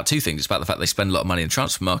that's about two things. It's about the fact they spend a lot of money in the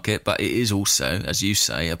transfer market, but it is also, as you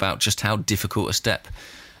say, about just how difficult a step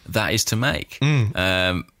that is to make.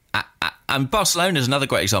 And Barcelona is another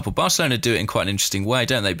great example. Barcelona do it in quite an interesting way,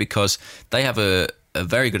 don't they? Because they have a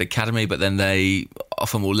very good academy, but then they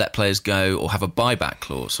often will let players go or have a buyback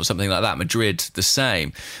clause or something like that. Madrid, the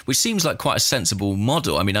same, which seems like quite a sensible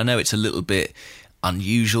model. I mean, I know it's a little bit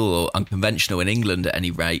unusual or unconventional in England at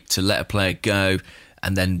any rate to let a player go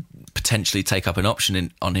and then potentially take up an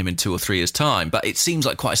option on him in 2 or 3 years' time. But it seems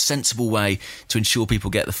like quite a sensible way to ensure people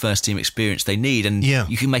get the first-team experience they need, and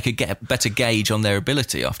you can make a better gauge on their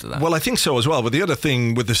ability after that. Well, I think so as well. But the other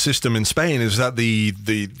thing with the system in Spain is that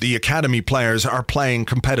the academy players are playing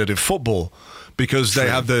competitive football, because they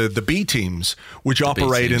have the B teams, which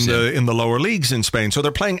operate in the lower leagues in Spain. So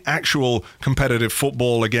they're playing actual competitive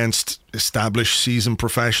football against established seasoned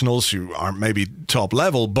professionals who aren't maybe top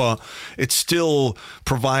level, but it still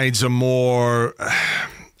provides a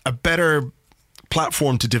better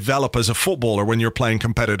platform to develop as a footballer when you're playing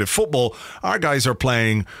competitive football. Our guys are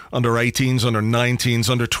playing under 18s, under 19s,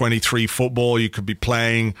 under 23 football. You could be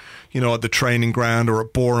playing, at the training ground or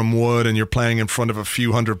at Boreham Wood, and you're playing in front of a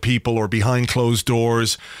few hundred people or behind closed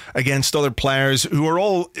doors against other players who are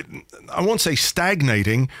all, I won't say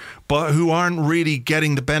stagnating, but who aren't really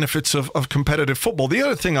getting the benefits of competitive football. The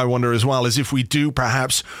other thing I wonder as well is if we do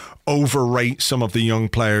perhaps overrate some of the young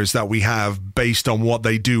players that we have based on what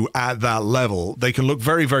they do at that level. They can look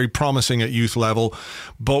very, very promising at youth level,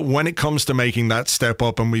 but when it comes to making that step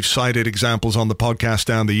up, and we've cited examples on the podcast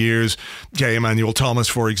down the years, J. Emmanuel Thomas,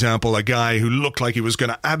 for example, a guy who looked like he was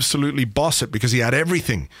going to absolutely boss it because he had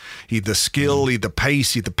everything. He had the skill, he had the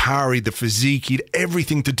pace, he had the power, he had the physique, he had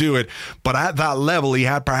everything to do it. But at that level, he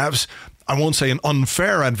had perhaps, I won't say an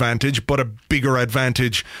unfair advantage, but a bigger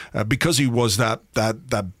advantage because he was that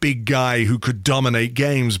big guy who could dominate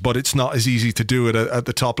games, but it's not as easy to do it at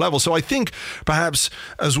the top level. So I think perhaps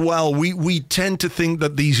as well, we tend to think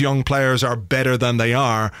that these young players are better than they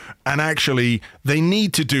are, and actually they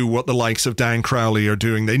need to do what the likes of Dan Crowley are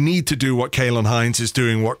doing. They need to do what Caelan Hines is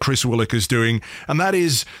doing, what Chris Willock is doing, and that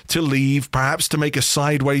is to leave, perhaps to make a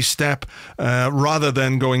sideways step rather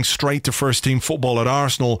than going straight to first team football at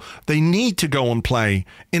Arsenal. They need to go and play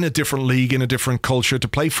in a different league, in a different culture, to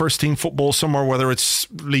play first team football somewhere, whether it's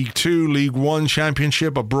League 2, League 1,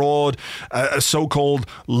 Championship, abroad, a so-called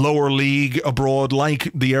lower league abroad, like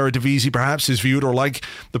the Eredivisie perhaps is viewed, or like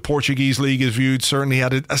the Portuguese league is viewed, certainly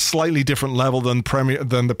at a slightly different level than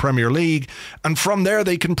the Premier League. And from there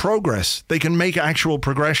they can progress. They can make actual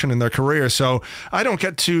progression in their career. So I don't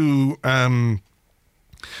get too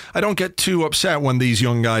upset when these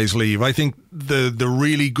young guys leave. I think the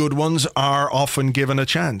really good ones are often given a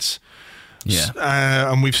chance. Yeah.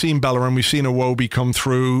 And we've seen Bellerin, we've seen Iwobi come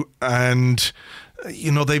through, and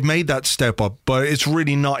they've made that step up, but it's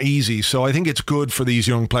really not easy. So I think it's good for these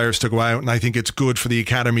young players to go out, and I think it's good for the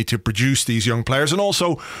academy to produce these young players. And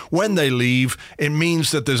also, when they leave, it means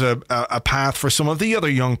that there's a path for some of the other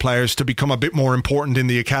young players to become a bit more important in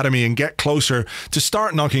the academy and get closer to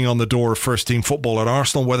start knocking on the door of first team football at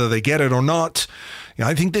Arsenal, whether they get it or not.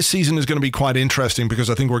 I think this season is going to be quite interesting, because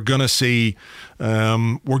I think we're going to see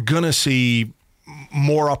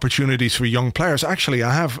more opportunities for young players. Actually,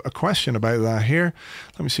 I have a question about that here.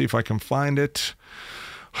 Let me see if I can find it.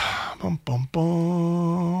 Bum, bum,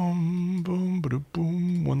 bum, boom,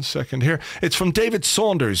 boom. 1 second here. It's from David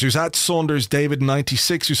Saunders, who's at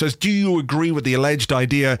SaundersDavid96, who says, do you agree with the alleged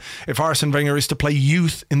idea if Arsene Wenger is to play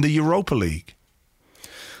youth in the Europa League?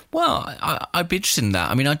 Well, I'd be interested in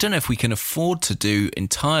that. I mean, I don't know if we can afford to do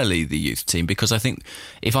entirely the youth team, because I think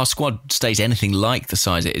if our squad stays anything like the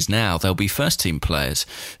size it is now, there'll be first-team players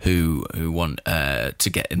who want to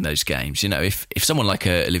get in those games. You know, if someone like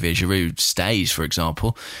Olivier Giroud stays, for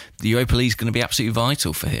example, the Europa League is going to be absolutely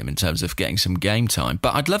vital for him in terms of getting some game time.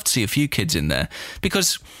 But I'd love to see a few kids in there,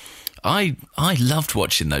 because I loved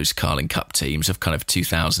watching those Carling Cup teams of kind of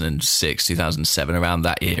 2006, 2007, around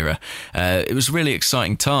that era. It was a really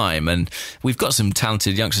exciting time, and we've got some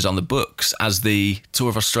talented youngsters on the books, as the Tour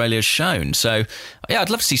of Australia has shown. So, yeah, I'd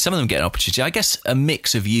love to see some of them get an opportunity. I guess a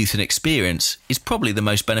mix of youth and experience is probably the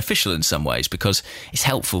most beneficial in some ways, because it's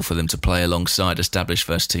helpful for them to play alongside established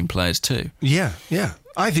first-team players too. Yeah.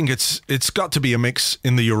 I think it's got to be a mix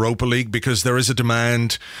in the Europa League, because there is a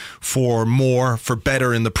demand for more, for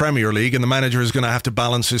better in the Premier League, and the manager is going to have to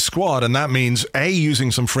balance his squad, and that means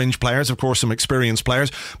using some fringe players, of course some experienced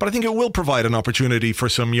players, but I think it will provide an opportunity for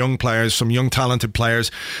some young players, some young talented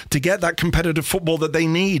players, to get that competitive football that they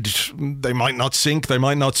need. They might not sink, they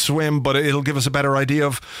might not swim, but it'll give us a better idea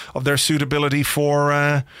of their suitability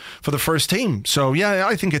for the first team. So yeah,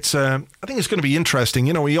 I think it's going to be interesting.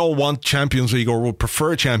 You know, we all want Champions League, or would prefer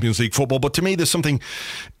Champions League football, but to me there's something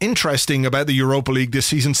interesting about the Europa League this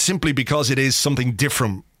season, simply because it is something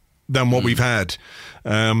different than what we've had.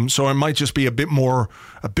 So it might just be a bit more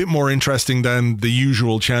interesting than the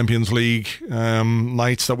usual Champions League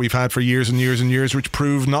nights that we've had for years and years and years, which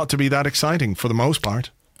prove not to be that exciting for the most part.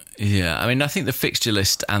 Yeah, I mean, I think the fixture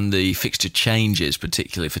list and the fixture changes,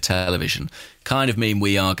 particularly for television, kind of mean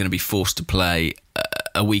we are going to be forced to play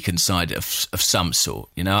a weekend side of some sort.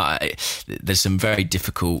 You know, there's some very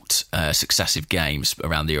difficult successive games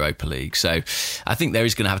around the Europa League, so I think there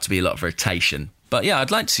is going to have to be a lot of rotation. But yeah,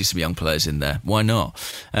 I'd like to see some young players in there. Why not?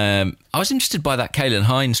 I was interested by that Caelan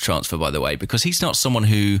Hines transfer, by the way, because he's not someone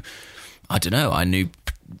who, I don't know, I knew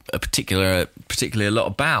particularly a lot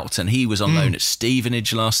about, and he was on loan at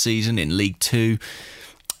Stevenage last season in League 2.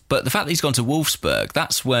 But the fact that he's gone to Wolfsburg,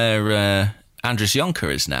 that's where Andres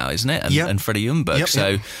Jonker is now, isn't it? And Freddie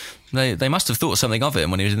Ljungberg. They must have thought something of him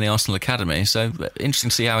when he was in the Arsenal Academy. So interesting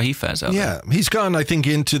to see how he fares out there. He's gone, I think,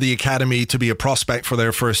 into the academy to be a prospect for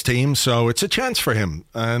their first team. So it's a chance for him.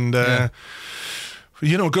 And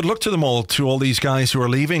you know, good luck to them all, to all these guys who are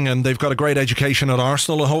leaving, and they've got a great education at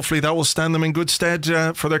Arsenal, and hopefully that will stand them in good stead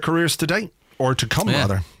for their careers to date, or to come,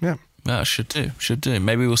 rather. Yeah, should do.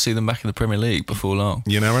 Maybe we'll see them back in the Premier League before long.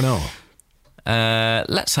 You never know.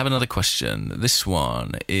 Let's have another question. This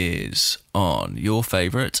one is on your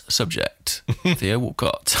favourite subject, Theo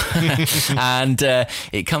Walcott. And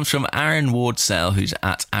it comes from Aaron Wardsell, who's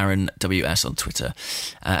at Aaron WS on Twitter.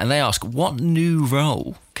 And they ask, what new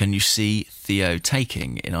role can you see Theo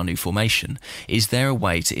taking in our new formation? Is there a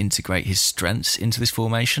way to integrate his strengths into this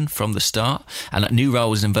formation from the start? And that new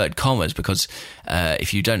role is in inverted commas, because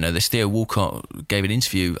if you don't know this, Theo Walcott gave an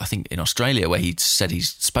interview, I think in Australia, where he said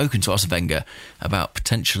he's spoken to Arsene Wenger about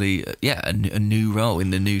potentially a new role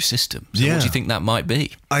in the new system. So what do you think that might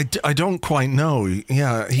be? I don't quite know.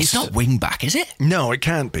 Yeah, it's not wing back, is it? No, it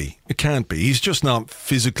can't be. He's just not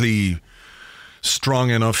physically strong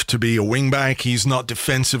enough to be a wing back. He's not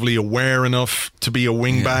defensively aware enough to be a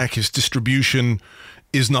wing back. His distribution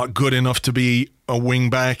is not good enough to be a wing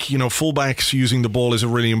back. You know, fullbacks using the ball is a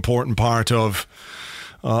really important part of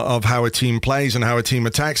how a team plays and how a team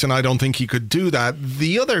attacks, and I don't think he could do that.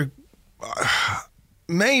 The other,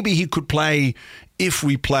 maybe he could play if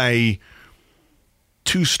we play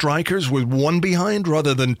two strikers with one behind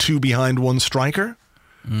rather than two behind one striker.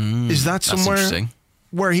 Is that somewhere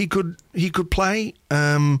where he could play?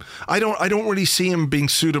 I don't really see him being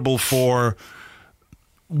suitable for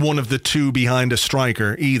one of the two behind a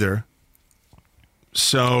striker either.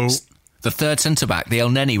 So the third centre back, the El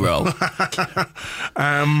Neni role.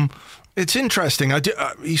 It's interesting.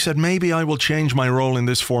 He said, maybe I will change my role in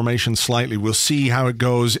this formation slightly. We'll see how it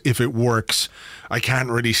goes, if it works. I can't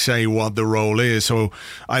really say what the role is. So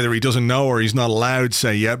either he doesn't know or he's not allowed to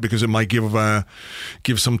say yet, because it might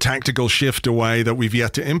give some tactical shift away that we've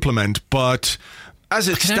yet to implement. But as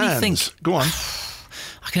it stands... Go on.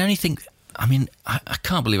 I can only think... I mean, I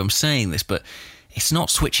can't believe I'm saying this, but it's not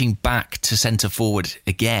switching back to centre forward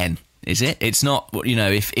again, is it? It's not, you know,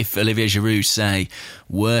 if Olivier Giroud, say,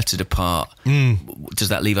 were to depart, does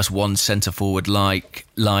that leave us one centre forward light?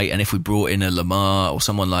 And if we brought in a Lamar or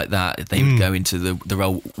someone like that, they would go into the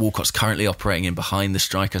role Walcott's currently operating in behind the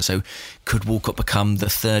striker. So could Walcott become the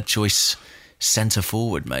third choice centre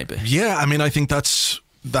forward, maybe? Yeah, I mean, I think that's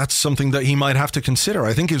something that he might have to consider.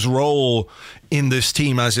 I think his role in this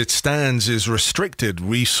team as it stands is restricted.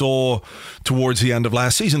 We saw towards the end of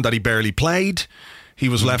last season that he barely played. he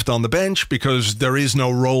was left on the bench because there is no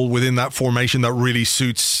role within that formation that really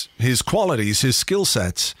suits his qualities, his skill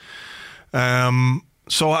sets.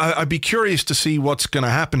 So I'd be curious to see what's going to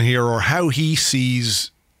happen here, or how he sees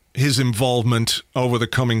his involvement over the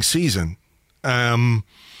coming season.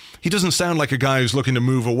 He doesn't sound like a guy who's looking to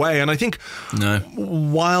move away. And I think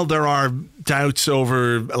while there are doubts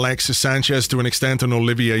over Alexis Sanchez to an extent and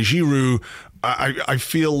Olivier Giroud, I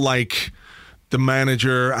feel like the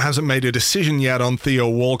manager hasn't made a decision yet on Theo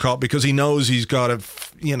Walcott, because he knows he's got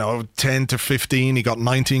 10 to 15. He got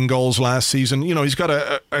 19 goals last season. He's got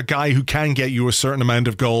a guy who can get you a certain amount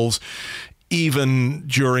of goals, even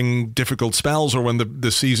during difficult spells or when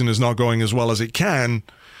the season is not going as well as it can.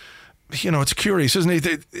 It's curious, isn't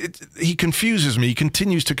it? He confuses me. He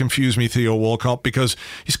continues to confuse me, Theo Walcott, because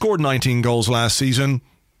he scored 19 goals last season.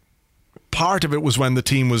 Part of it was when the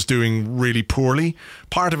team was doing really poorly.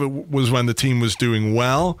 Part of it was when the team was doing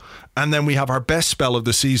well. And then we have our best spell of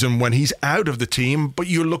the season when he's out of the team, but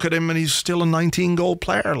you look at him and he's still a 19-goal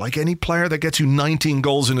player. Like any player that gets you 19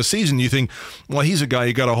 goals in a season, you think, well, he's a guy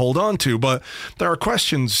you got to hold on to. But there are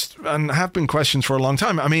questions, and have been questions for a long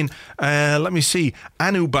time. I mean, let me see.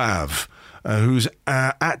 Anubav, who's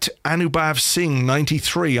at Anubav Singh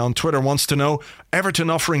 93 on Twitter, wants to know, Everton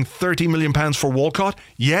offering £30 million for Walcott?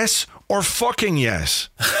 Yes or fucking yes?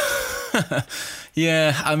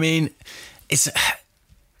 Yeah, I mean, it's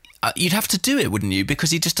you'd have to do it, wouldn't you?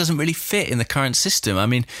 Because he just doesn't really fit in the current system. I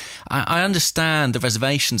mean, I understand the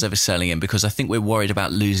reservations over selling him, because I think we're worried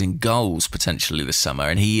about losing goals potentially this summer,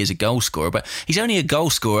 and he is a goal scorer, but he's only a goal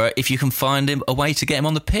scorer if you can find him a way to get him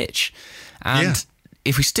on the pitch. And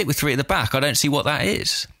if we stick with three at the back, I don't see what that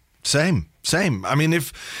is. Same. I mean,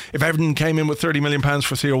 if Everton came in with £30 million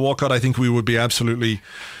for Theo Walcott, I think we would be absolutely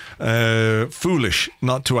foolish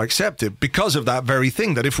not to accept it, because of that very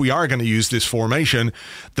thing, that if we are going to use this formation,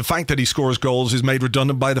 the fact that he scores goals is made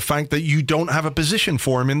redundant by the fact that you don't have a position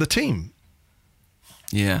for him in the team.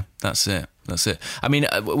 Yeah, that's it. I mean,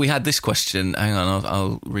 we had this question. Hang on,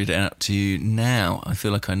 I'll read it out to you now. I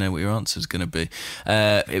feel like I know what your answer is going to be.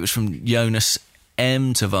 It was from Jonas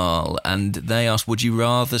M. Taval, and they asked, who would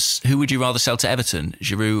you rather sell to Everton,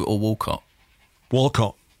 Giroud or Walcott?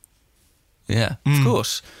 Walcott. Yeah, of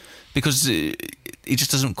course. Because he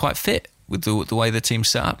just doesn't quite fit with the way the team's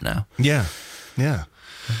set up now. Yeah.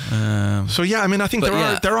 So I mean, I think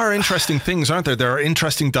there are interesting things, aren't there? There are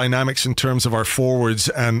interesting dynamics in terms of our forwards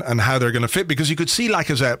and how they're going to fit, because you could see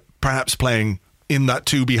Lacazette perhaps playing in that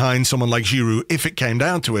two behind someone like Giroud if it came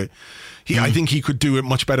down to it. I think he could do it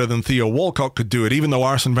much better than Theo Walcott could do it, even though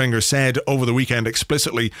Arsene Wenger said over the weekend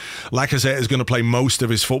explicitly Lacazette is going to play most of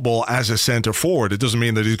his football as a centre forward. It doesn't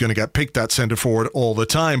mean that he's going to get picked at centre forward all the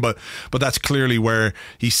time, but that's clearly where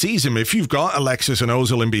he sees him. If you've got Alexis and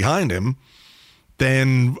Ozil in behind him,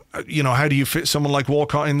 then, how do you fit someone like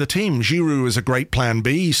Walcott in the team? Giroud is a great plan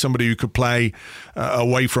B, somebody who could play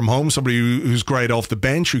away from home, somebody who's great off the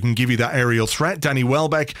bench, who can give you that aerial threat. Danny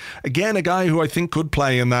Welbeck, again, a guy who I think could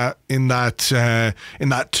play in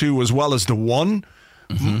that two as well as the one.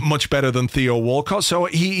 Much better than Theo Walcott. So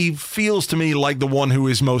he feels to me like the one who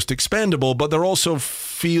is most expendable, but there also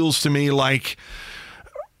feels to me like...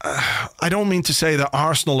 I don't mean to say that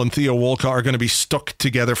Arsenal and Theo Walcott are going to be stuck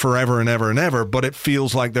together forever and ever and ever, but it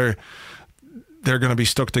feels like they're going to be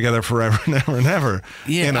stuck together forever and ever and ever.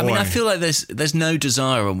 Yeah, I mean, I feel like there's no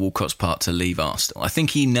desire on Walcott's part to leave Arsenal. I think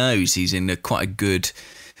he knows he's in quite a good...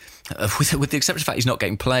 with the exception of the fact he's not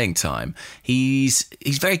getting playing time, he's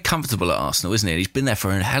very comfortable at Arsenal, isn't he? He's been there for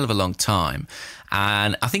a hell of a long time.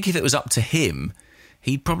 And I think if it was up to him,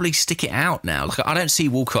 he'd probably stick it out now. Like, I don't see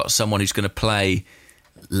Walcott as someone who's going to play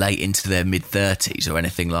late into their mid-30s or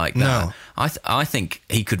anything like that. No. I think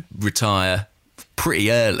he could retire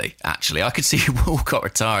pretty early, actually. I could see Walcott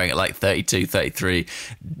retiring at like 32, 33,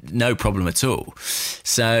 no problem at all.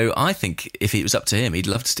 So I think if it was up to him, he'd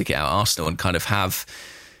love to stick it out at Arsenal and kind of have,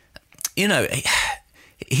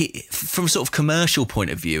 he from a sort of commercial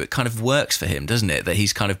point of view, it kind of works for him, doesn't it? That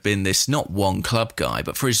he's kind of been this, not one club guy,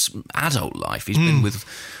 but for his adult life, he's been with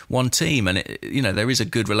one team, and there is a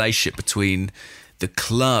good relationship between the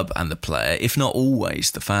club and the player, if not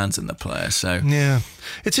always the fans and the player. So yeah,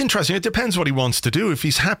 it's interesting. It depends what he wants to do. If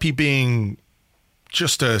he's happy being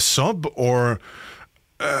just a sub or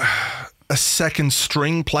a second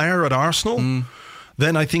string player at Arsenal,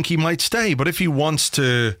 then I think he might stay. But if he wants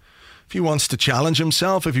to challenge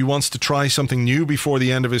himself, if he wants to try something new before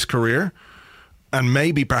the end of his career, and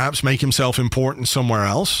maybe perhaps make himself important somewhere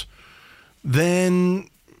else, then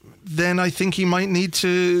I think he might need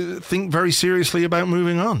to think very seriously about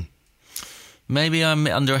moving on. Maybe I'm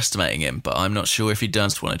underestimating him, but I'm not sure if he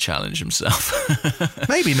does want to challenge himself.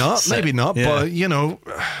 Maybe not. So, maybe not. yeah. But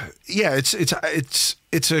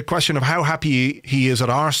it's a question of how happy he is at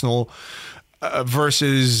Arsenal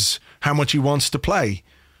versus how much he wants to play.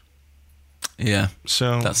 Yeah.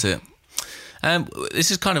 So that's it. This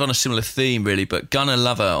is kind of on a similar theme, really. But Gunnar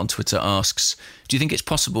Lover on Twitter asks, "Do you think it's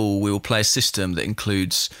possible we will play a system that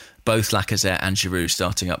includes both Lacazette and Giroud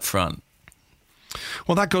starting up front?"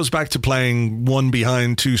 Well, that goes back to playing one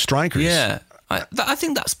behind two strikers. Yeah, I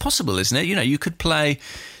think that's possible, isn't it? You could play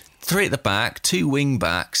 3 at the back, 2 wing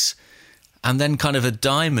backs, and then kind of a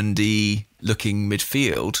diamond-y looking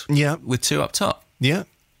midfield with 2 up top. Yeah,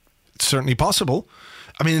 it's certainly possible.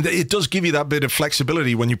 I mean, it does give you that bit of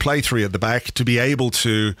flexibility when you play 3 at the back to be able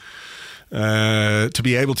to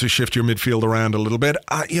shift your midfield around a little bit.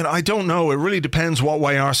 I don't know. It really depends what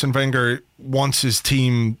way Arsene Wenger wants his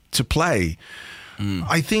team to play.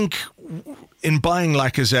 I think in buying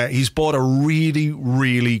Lacazette, he's bought a really,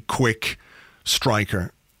 really quick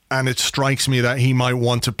striker. And it strikes me that he might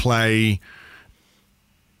want to play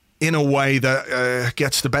in a way that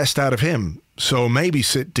gets the best out of him. So maybe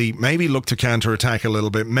sit deep, maybe look to counter-attack a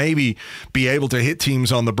little bit, maybe be able to hit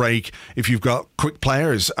teams on the break if you've got quick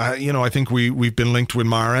players. I think we've been linked with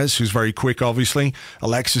Mahrez, who's very quick, obviously.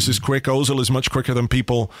 Alexis is quick. Ozil is much quicker than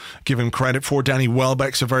people give him credit for. Danny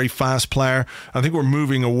Welbeck's a very fast player. I think we're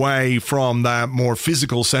moving away from that more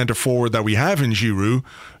physical centre-forward that we have in Giroud,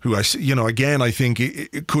 who, I think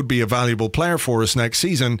it could be a valuable player for us next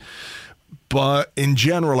season. But in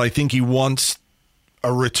general, I think he wants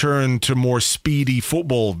a return to more speedy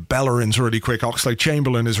football. Bellerin's really quick.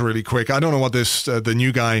 Oxlade-Chamberlain is really quick. I don't know what the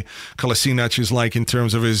new guy Kolasinac is like in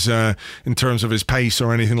terms of his pace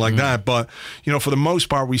or anything like that. But for the most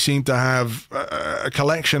part, we seem to have a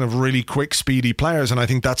collection of really quick, speedy players, and I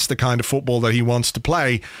think that's the kind of football that he wants to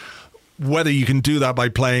play. Whether you can do that by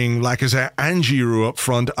playing Lacazette and Giroud up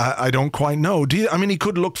front, I don't quite know. He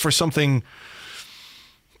could look for something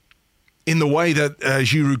in the way that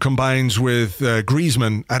Giroud combines with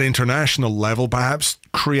Griezmann at international level, perhaps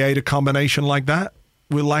create a combination like that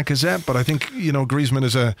with Lacazette. But I think Griezmann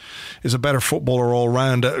is a better footballer all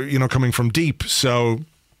round. Coming from deep. So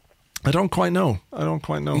I don't quite know.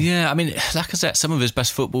 Yeah, Lacazette, some of his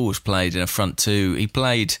best football was played in a front two. He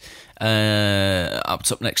played up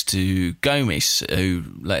top next to Gomes, who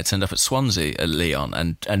later turned up at Swansea at Lyon,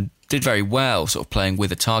 and did very well, sort of playing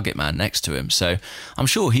with a target man next to him. So I'm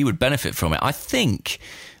sure he would benefit from it. I think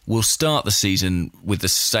we'll start the season with the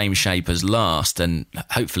same shape as last, and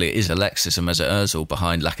hopefully it is Alexis and Mesut Ozil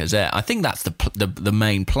behind Lacazette. I think that's the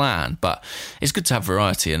main plan, but it's good to have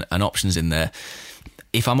variety and options in there.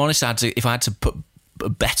 If I'm honest, if I had to put a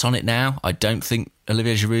bet on it now, I don't think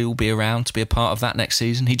Olivier Giroud will be around to be a part of that next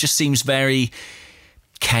season. He just seems very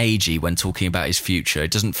cagey when talking about his future.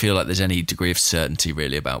 It doesn't feel like there's any degree of certainty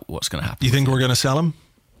really about what's going to happen. You think we're going to sell him?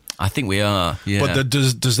 I think we are, yeah. But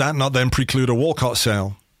does that not then preclude a Walcott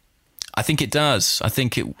sale? I think it does. I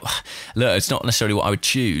think it's not necessarily what I would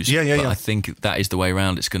choose. But I think that is the way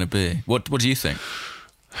around it's going to be. What do you think?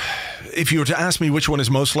 If you were to ask me which one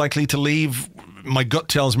is most likely to leave, my gut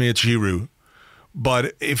tells me it's Giroud.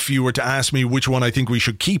 But if you were to ask me which one I think we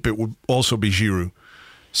should keep, it would also be Giroud.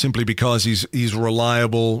 Simply because he's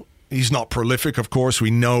reliable. He's not prolific, of course.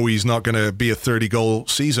 We know he's not going to be a 30-goal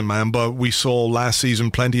season man, but we saw last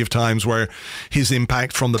season plenty of times where his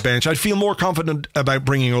impact from the bench. I'd feel more confident about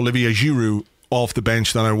bringing Olivier Giroud off the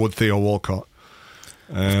bench than I would Theo Walcott.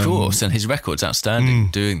 Of course, and his record's outstanding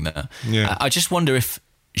doing that. Yeah. I just wonder if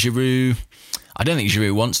Giroud... I don't think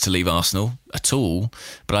Giroud wants to leave Arsenal at all,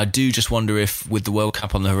 but I do just wonder if, with the World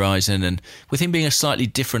Cup on the horizon and with him being a slightly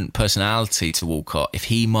different personality to Walcott, if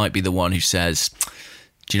he might be the one who says,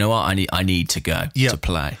 do you know what, I need to go to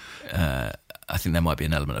play. I think there might be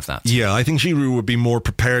an element of that too. Yeah, I think Giroud would be more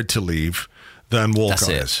prepared to leave than Walcott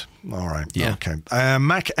is. All right, okay.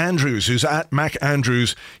 Mac Andrews, who's at Mac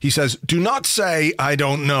Andrews, he says, do not say I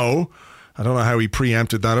don't know. I don't know how he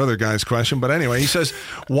preempted that other guy's question, but anyway, he says,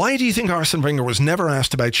 why do you think Arsene Wenger was never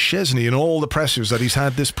asked about Szczesny in all the pressers that he's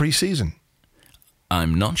had this pre-season?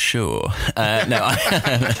 I'm not sure. I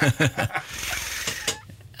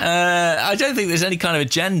don't think there's any kind of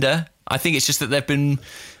agenda. I think it's just that there've been,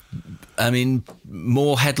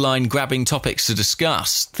 more headline-grabbing topics to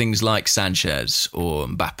discuss, things like Sanchez or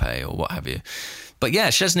Mbappe or what have you. But yeah,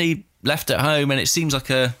 Szczesny left at home, and it seems like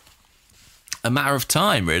a matter of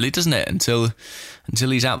time, really, doesn't it? Until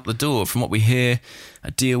he's out the door. From what we hear,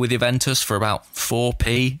 a deal with Juventus for about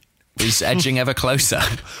 4p is edging ever closer.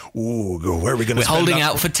 Ooh, where are we going to? We're holding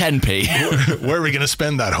out for 10p. Where are we going to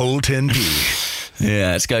spend that whole 10p?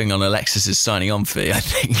 Yeah, it's going on Alexis's signing on fee, I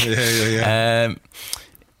think.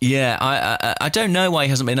 Yeah. I don't know why he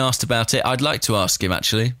hasn't been asked about it. I'd like to ask him,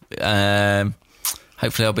 actually.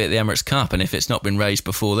 Hopefully I'll be at the Emirates Cup, and if it's not been raised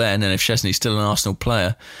before then, and if Szczesny's still an Arsenal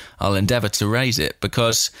player, I'll endeavour to raise it,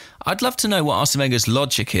 because I'd love to know what Arsene Wenger's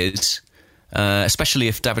logic is, especially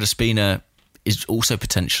if David Ospina is also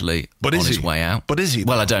potentially on his way out. But is he?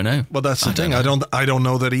 Well, I don't know. Well, that's the thing. I don't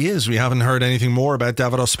know that he is. We haven't heard anything more about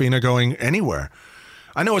David Ospina going anywhere.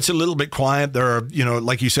 I know it's a little bit quiet. There are,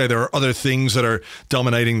 like you say, there are other things that are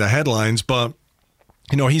dominating the headlines, but,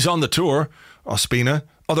 he's on the tour, Ospina.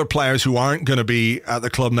 Other players who aren't going to be at the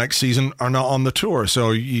club next season are not on the tour.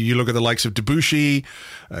 So you look at the likes of Debuchy,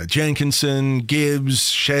 Jenkinson,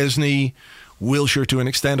 Gibbs, Szczesny, Wilshere to an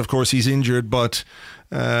extent. Of course, he's injured, but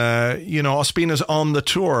Ospina's on the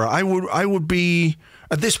tour. I would be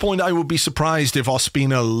at this point. I would be surprised if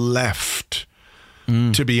Ospina left.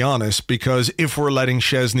 To be honest, because if we're letting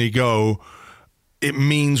Szczesny go, it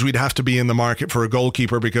means we'd have to be in the market for a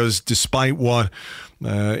goalkeeper, because despite what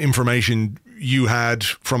information you had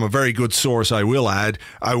from a very good source, I will add,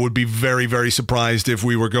 I would be very, very surprised if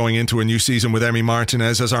we were going into a new season with Emi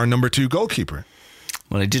Martinez as our number 2 goalkeeper.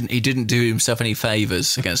 Well, he didn't do himself any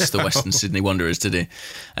favours against the Western Sydney Wanderers, did he?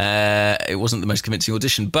 It wasn't the most convincing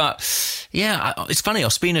audition. But, yeah, it's funny,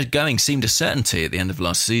 Ospina going seemed a certainty at the end of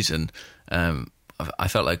last season. I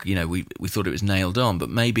felt like, we thought it was nailed on, but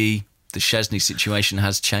maybe the Szczesny situation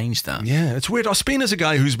has changed that. Yeah, it's weird. Ospina's a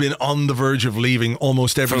guy who's been on the verge of leaving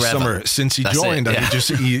almost every summer since he joined, and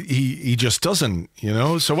he just doesn't,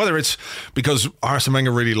 So whether it's because Arsene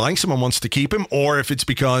Wenger really likes him and wants to keep him, or if it's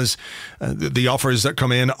because the offers that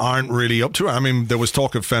come in aren't really up to it. I mean, there was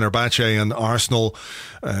talk of Fenerbahce, and Arsenal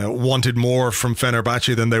wanted more from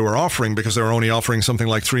Fenerbahce than they were offering, because they were only offering something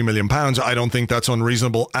like £3 million. I don't think that's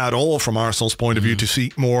unreasonable at all from Arsenal's point of view to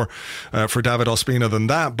seek more for David Ospina than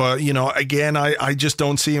that. But, again, I just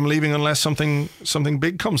don't see him leaving unless something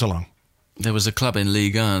big comes along. There was a club in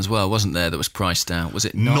Ligue 1 as well, wasn't there, that was priced out? Was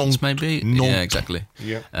it Nantes, maybe? Nantes. Yeah, exactly.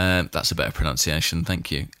 Yeah. That's a better pronunciation, thank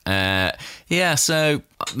you. So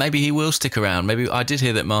maybe he will stick around. Maybe I did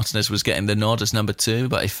hear that Martinez was getting the nod as number 2,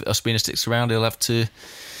 but if Ospina sticks around, he'll have to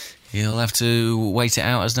wait it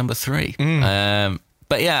out as number 3.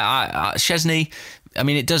 But yeah, Szczesny, I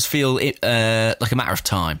mean, it does feel like a matter of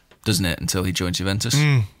time, doesn't it, until he joins Juventus?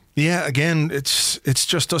 Yeah, again, it's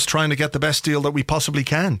just us trying to get the best deal that we possibly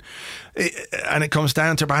can. And it comes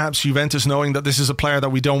down to perhaps Juventus knowing that this is a player that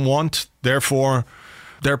we don't want. Therefore,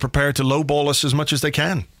 they're prepared to lowball us as much as they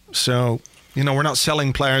can. So, we're not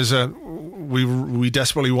selling players that we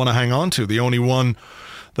desperately want to hang on to. The only one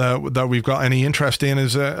that we've got any interest in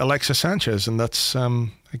is Alexis Sanchez. And that's,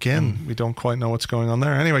 again, we don't quite know what's going on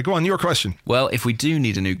there. Anyway, go on, your question. Well, if we do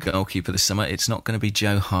need a new goalkeeper this summer, it's not going to be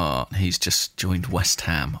Joe Hart. He's just joined West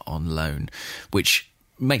Ham on loan, which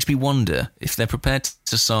makes me wonder if they're prepared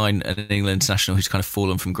to sign an England international who's kind of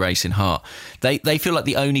fallen from grace in Hart. They feel like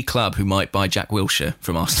the only club who might buy Jack Wilshere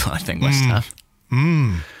from Arsenal, I think, West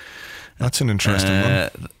Ham. That's an interesting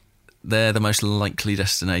one. They're the most likely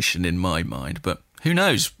destination in my mind, but who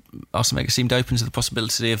knows? Arsene Wenger seemed open to the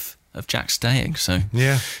possibility of Jack staying, so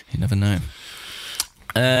yeah, you never know.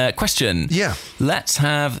 Question. Yeah. Let's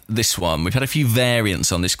have this one. We've had a few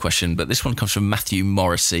variants on this question, but this one comes from Matthew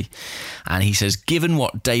Morrissey. And he says, given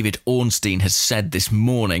what David Ornstein has said this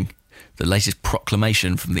morning, the latest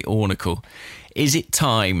proclamation from the Ornacle, is it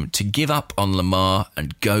time to give up on Lamar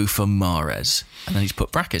and go for Mahrez? And then he's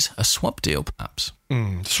put brackets, a swap deal perhaps.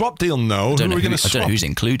 Swap deal, no. I don't know who's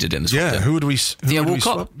included in the swap deal. Who would we Theo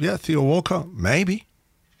Walcott? Theo Walcott, maybe.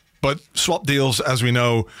 But swap deals, as we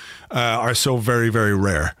know, are so very, very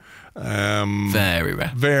rare. Very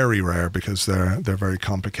rare. Very rare, because they're very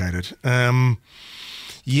complicated.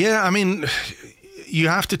 Yeah, I mean, you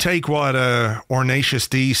have to take what Ornatius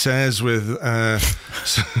D says with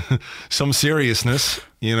some seriousness,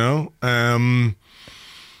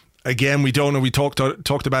 Again, we don't know. We talked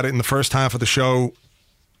about it in the first half of the show,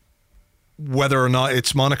 whether or not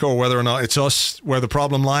it's Monaco or whether or not it's us where the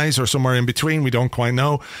problem lies, or somewhere in between. We don't quite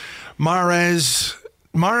know. Mahrez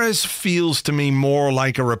feels to me more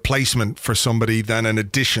like a replacement for somebody than an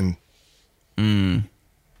addition. I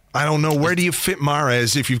don't know. Where do you fit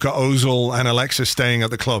Mahrez if you've got Ozil and Alexis staying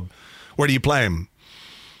at the club? Where do you play him?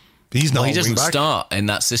 He's not. He doesn't start in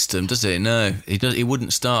that system, does he? No, he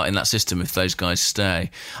wouldn't start in that system if those guys stay.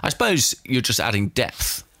 I suppose you're just adding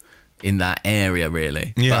depth in that area,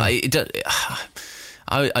 really. Yeah. But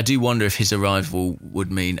I do wonder if his arrival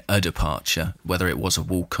would mean a departure, whether it was a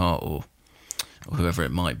Walcott or whoever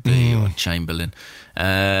it might be, or Chamberlain.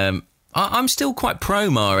 I'm still quite pro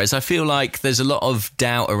Mahrez. I feel like there's a lot of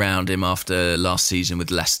doubt around him after last season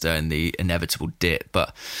with Leicester and the inevitable dip.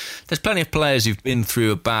 But there's plenty of players who've been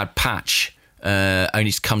through a bad patch,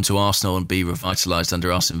 only to come to Arsenal and be revitalised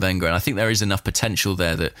under Arsene Wenger. And I think there is enough potential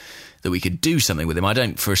there that we could do something with him. I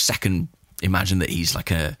don't for a second imagine that he's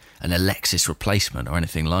like an Alexis replacement or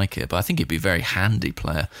anything like it. But I think he'd be a very handy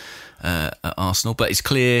player at Arsenal. But it's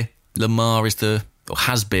clear Lamar is or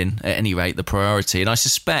has been, at any rate, the priority. And I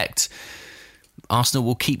suspect Arsenal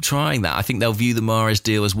will keep trying that. I think they'll view the Mahrez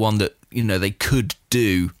deal as one that, they could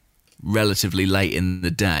do relatively late in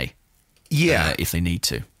the day. Yeah. If they need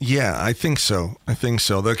to. Yeah, I think so.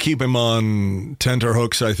 They'll keep him on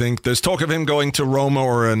tenterhooks, I think. There's talk of him going to Roma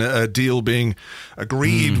or a deal being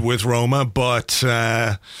agreed with Roma. But,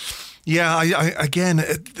 again,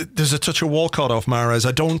 there's a touch of Walcott off Mahrez.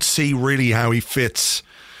 I don't see really how he fits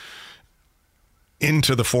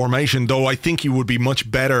into the formation, though I think he would be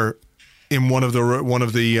much better in one of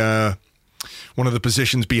the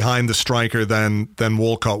positions behind the striker than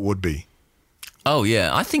Walcott would be. Oh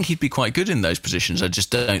yeah, I think he'd be quite good in those positions. I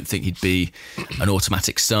just don't think he'd be an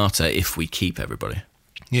automatic starter if we keep everybody.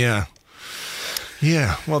 Yeah.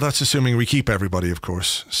 Well, that's assuming we keep everybody, of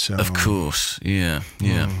course. So. Of course, yeah.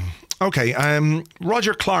 Okay,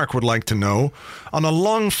 Roger Clark would like to know, on a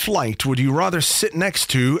long flight, would you rather sit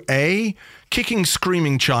next to A, kicking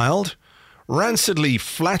screaming child, rancidly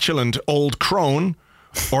flatulent old crone,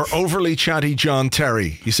 or overly chatty John Terry?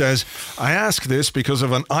 He says, I ask this because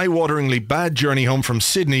of an eye-wateringly bad journey home from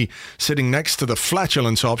Sydney, sitting next to the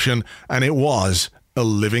flatulence option, and it was a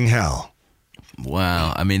living hell.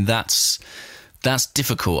 Wow, I mean, that's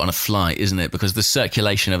difficult on a flight, isn't it? Because the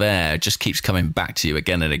circulation of air just keeps coming back to you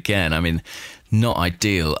again and again. I mean, not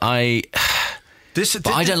ideal.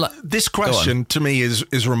 This question to me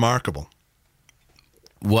is remarkable.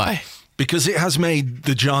 Why? Because it has made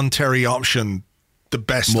the John Terry option the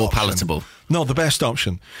best more option. palatable. No, the best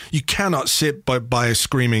option. You cannot sit by a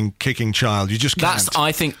screaming, kicking child. You just can't.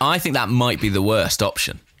 I think that might be the worst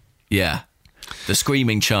option. Yeah. The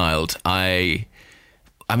screaming child, I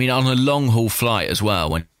mean, on a long haul flight as well,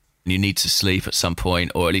 when you need to sleep at some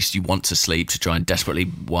point, or at least you want to sleep to try and desperately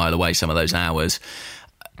while away some of those hours,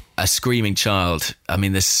 a screaming child, I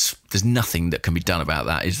mean, there's nothing that can be done about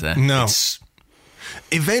that, is there? No.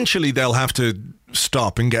 Eventually they'll have to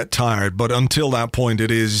stop and get tired, but until that point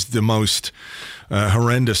it is the most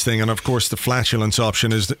horrendous thing. And of course the flatulence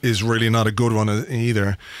option is really not a good one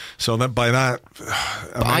either. So that by that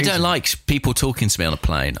but I don't like people talking to me on a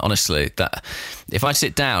plane, honestly. That if I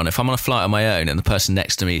sit down, if I'm on a flight on my own and the person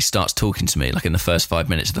next to me starts talking to me like in the first 5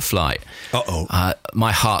 minutes of the flight,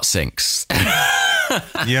 my heart sinks.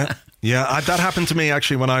 Yeah, that happened to me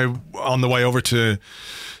actually when on the way over to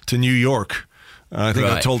New York. I think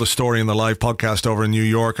I told a story in the live podcast over in New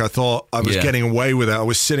York. I thought I was getting away with it. I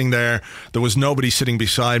was sitting there. There was nobody sitting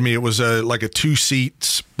beside me. It was like a 2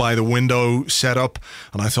 seats by the window setup.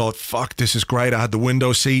 And I thought, fuck, this is great. I had the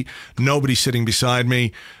window seat. Nobody sitting beside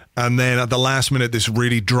me. And then at the last minute, this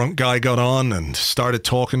really drunk guy got on and started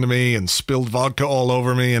talking to me and spilled vodka all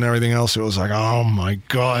over me and everything else. It was like, oh my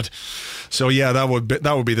God. So yeah, that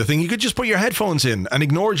would be the thing. You could just put your headphones in and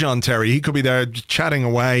ignore John Terry. He could be there chatting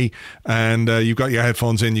away and you've got your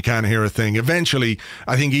headphones in, you can't hear a thing. Eventually,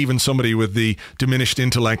 I think even somebody with the diminished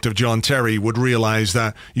intellect of John Terry would realise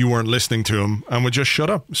that you weren't listening to him and would just shut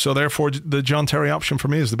up. So therefore, the John Terry option for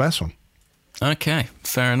me is the best one. Okay,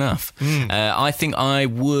 fair enough. I think I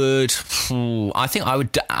would.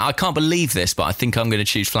 I can't believe this, but I think I'm going to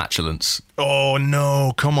choose flatulence. Oh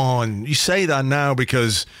no! Come on! You say that now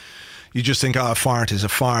because you just think, a fart is a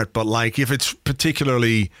fart. But like, if it's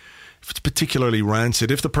particularly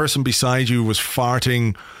rancid, if the person beside you was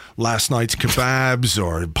farting last night's kebabs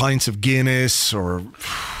or pints of Guinness or.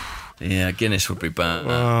 Yeah, Guinness would be bad.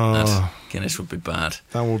 Guinness would be bad.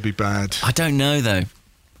 That would be bad. I don't know though.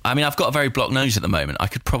 I mean, I've got a very blocked nose at the moment. I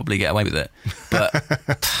could probably get away with it. But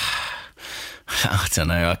I don't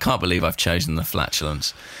know. I can't believe I've chosen the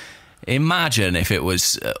flatulence. Imagine if it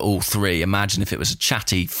was all three. Imagine if it was a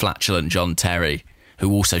chatty, flatulent John Terry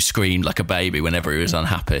who also screamed like a baby whenever he was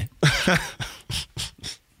unhappy.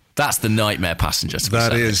 That's the nightmare passenger to be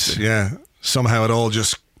That is, yeah. Somehow it all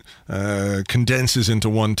just condenses into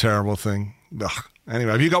one terrible thing. Ugh.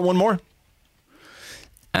 Anyway, have you got one more?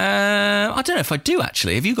 I don't know if I do,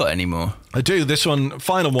 actually. Have you got any more? I do. This one,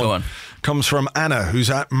 final one, comes from Anna, who's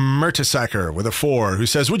at Mertesacker with a 4, who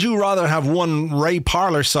says, would you rather have 1 Ray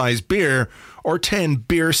Parlour-sized beer or 10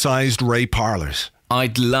 beer-sized Ray Parlours?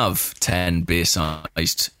 I'd love 10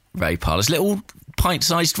 beer-sized Ray Parlours. Little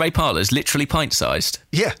pint-sized Ray Parlours, literally pint-sized.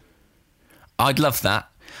 Yeah. I'd love that.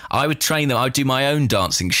 I would train them. I would do my own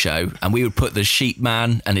dancing show, and we would put the sheep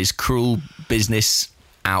man and his cruel business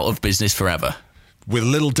out of business forever. With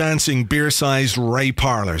little dancing beer-sized Ray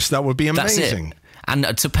parlours. That would be amazing. That's it.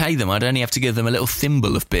 And to pay them, I'd only have to give them a little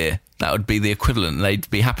thimble of beer. That would be the equivalent. They'd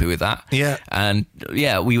be happy with that. Yeah. And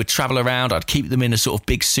yeah, we would travel around. I'd keep them in a sort of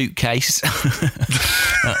big suitcase.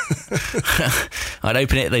 I'd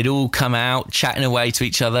open it. They'd all come out chatting away to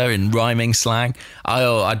each other in rhyming slang.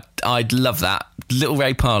 I'd love that. Little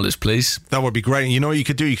Ray parlours, please. That would be great. And you know what you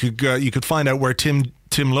could do? You could find out where Tim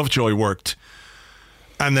Lovejoy worked.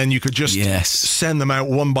 And then you could just send them out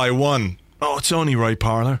one by one. Oh, it's only Ray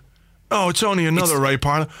Parlour. Oh, it's only another Ray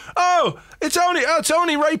Parlour. Oh, it's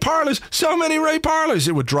only Ray Parlours. So many Ray Parlours.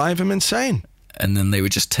 It would drive him insane. And then they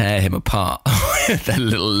would just tear him apart with their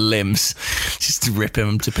little limbs, just to rip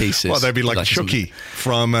him to pieces. Well, they'd be like Chucky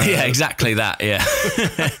from... yeah, exactly that, yeah.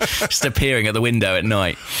 Just appearing at the window at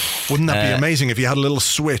night. Wouldn't that be amazing if you had a little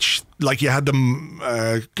switch, like you had them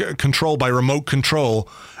controlled by remote control,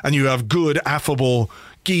 and you have good, affable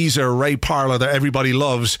geezer Ray Parlour that everybody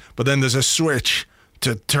loves, but then there's a switch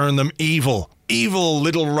to turn them evil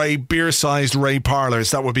little Ray, beer-sized Ray Parlours.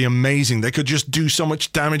 That would be amazing. They could just do so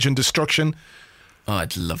much damage and destruction. Oh,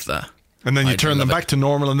 I'd love that. And then you turn them back to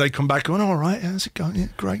normal and they come back going, all right, how's it going? Yeah,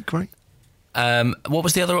 great. What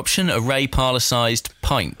was the other option? A Ray Parlour-sized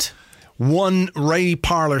pint? One Ray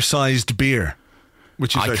Parlour-sized beer,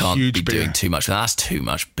 which is a huge beer. I can't be doing too much. That's too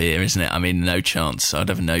much beer, isn't it? I mean, no chance. I'd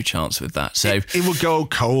have no chance with that. So it would go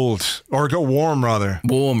cold, or go warm, rather.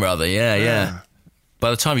 Warm, rather, yeah. By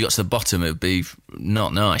the time you got to the bottom, it would be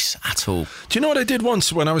not nice at all. Do you know what I did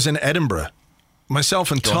once when I was in Edinburgh? Myself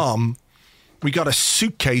and Tom, we got a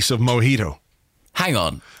suitcase of mojito. Hang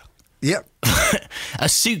on. Yep. A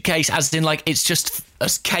suitcase, as in, like, it's just a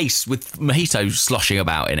case with mojito sloshing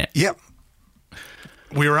about in it. Yep.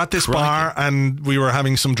 We were at this bar and we were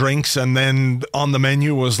having some drinks, and then on the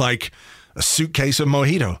menu was like a suitcase of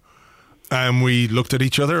mojito. And we looked at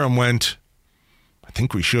each other and went, I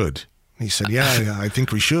think we should. He said, yeah, I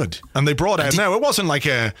think we should. And they brought out, now it wasn't like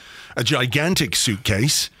a gigantic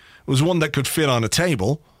suitcase. It was one that could fit on a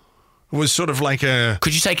table. It was sort of like a...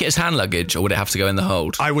 Could you take it as hand luggage, or would it have to go in the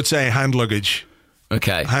hold? I would say hand luggage.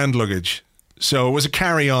 Okay. Hand luggage. So it was a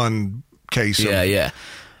carry-on case. Yeah.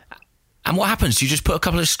 And what happens? Do you just put a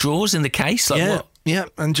couple of straws in the case? Like what? Yeah,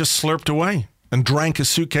 and just slurped away and drank a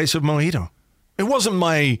suitcase of mojito. It wasn't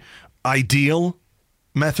my ideal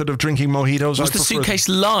method of drinking mojitos. Was the suitcase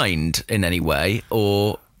lined in any way,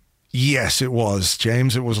 or... Yes, it was,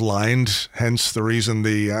 James. It was lined, hence the reason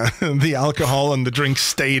the alcohol and the drink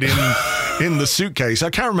stayed in the suitcase. I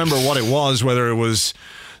can't remember what it was, whether it was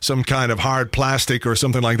some kind of hard plastic or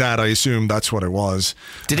something like that. I assume that's what it was.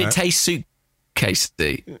 Did it taste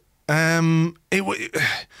suitcasey?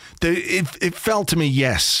 It felt to me,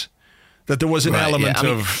 yes, that there was an element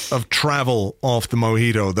of travel off the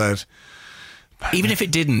mojito that... Even if it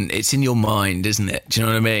didn't, it's in your mind, isn't it? Do you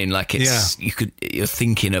know what I mean? Like you're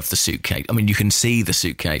thinking of the suitcase. I mean, you can see the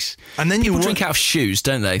suitcase. And then people drink out of shoes,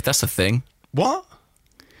 don't they? That's a thing. What?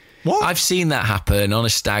 I've seen that happen on a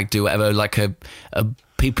stag do, whatever. Like a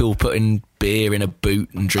people putting beer in a boot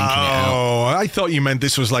and drinking it out. Oh, I thought you meant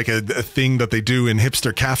this was like a thing that they do in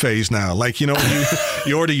hipster cafes now. Like, you know,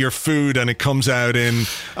 you order your food and it comes out in,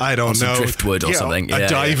 I don't know, driftwood or something. A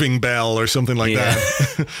diving bell or something like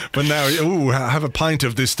that. But now, have a pint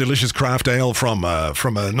of this delicious craft ale from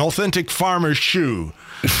an authentic farmer's shoe.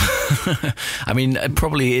 I mean, it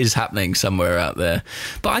probably is happening somewhere out there.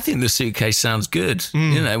 But I think the suitcase sounds good.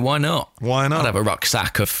 You know, why not? Why not? I'd have a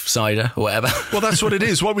rucksack of cider or whatever. Well, that's what it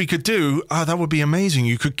is. What we could do, that would be amazing.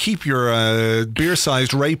 You could keep your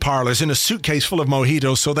beer-sized Ray Parlours in a suitcase full of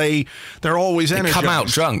mojitos, so they're always energized. Come out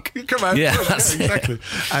drunk. You come out drunk. That's exactly.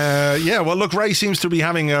 Well, look, Ray seems to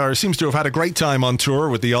have had a great time on tour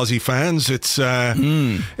with the Aussie fans.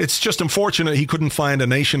 It's just unfortunate he couldn't find a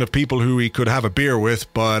nation of people who he could have a beer with,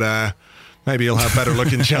 but maybe he'll have better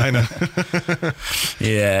luck in China.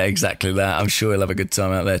 Yeah, exactly that. I'm sure he'll have a good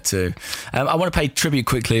time out there too. I want to pay tribute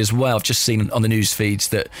quickly as well. I've just seen on the news feeds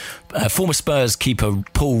that former Spurs keeper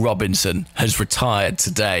Paul Robinson has retired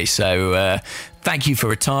today. So thank you for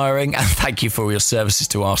retiring, and thank you for all your services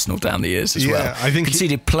to Arsenal down the years as well. I think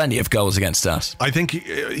conceded plenty of goals against us. I think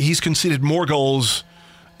he's conceded more goals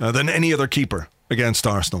than any other keeper against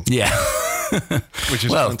Arsenal. Yeah. Which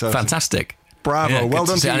is fantastic. Bravo. Yeah, well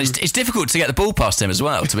done to you. And it's difficult to get the ball past him as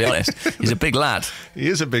well, to be honest. He's a big lad. He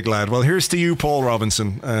is a big lad. Well, here's to you, Paul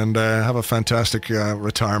Robinson, and have a fantastic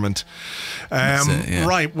retirement.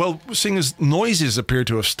 Right. Well, seeing as noises appear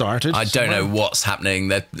to have started. I don't know what's happening.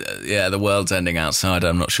 The world's ending outside.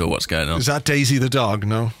 I'm not sure what's going on. Is that Daisy the dog?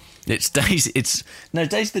 No? It's Daisy.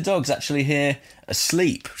 Daisy the dog's actually here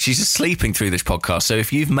asleep. She's sleeping through this podcast. So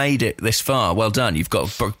if you've made it this far, well done. You've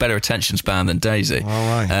got a better attention span than Daisy. All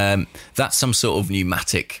right. That's some sort of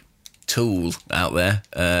pneumatic tool out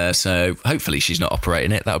there. So hopefully she's not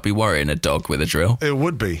operating it. That would be worrying, a dog with a drill. It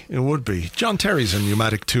would be. John Terry's a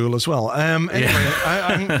pneumatic tool as well.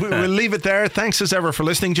 Anyway, we'll leave it there. Thanks as ever for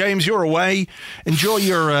listening. James, you're away. Enjoy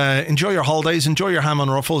your holidays. Enjoy your ham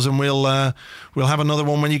and ruffles, and we'll have another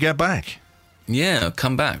one when you get back. Yeah,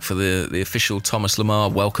 come back for the official Thomas Lamar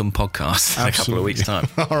welcome podcast in a couple of weeks' time.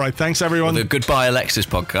 All right, thanks everyone. Or the Goodbye Alexis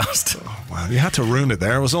podcast. Oh, wow, you had to ruin it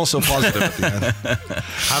there. It was all so positive at the end.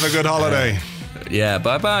 Have a good holiday. Yeah,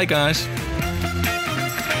 bye-bye, guys.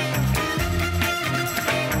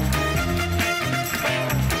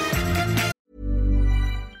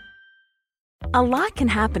 A lot can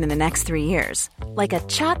happen in the next 3 years. Like a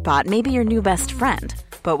chatbot may be your new best friend.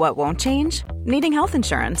 But what won't change? Needing health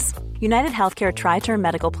insurance. United Healthcare Tri-Term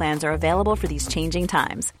Medical Plans are available for these changing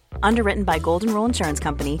times. Underwritten by Golden Rule Insurance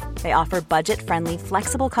Company, they offer budget-friendly,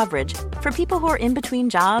 flexible coverage for people who are in between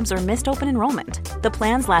jobs or missed open enrollment. The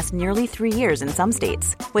plans last nearly 3 years in some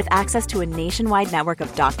states, with access to a nationwide network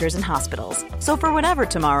of doctors and hospitals. So for whatever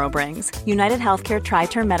tomorrow brings, United Healthcare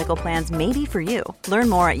Tri-Term Medical Plans may be for you. Learn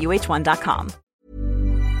more at uh1.com.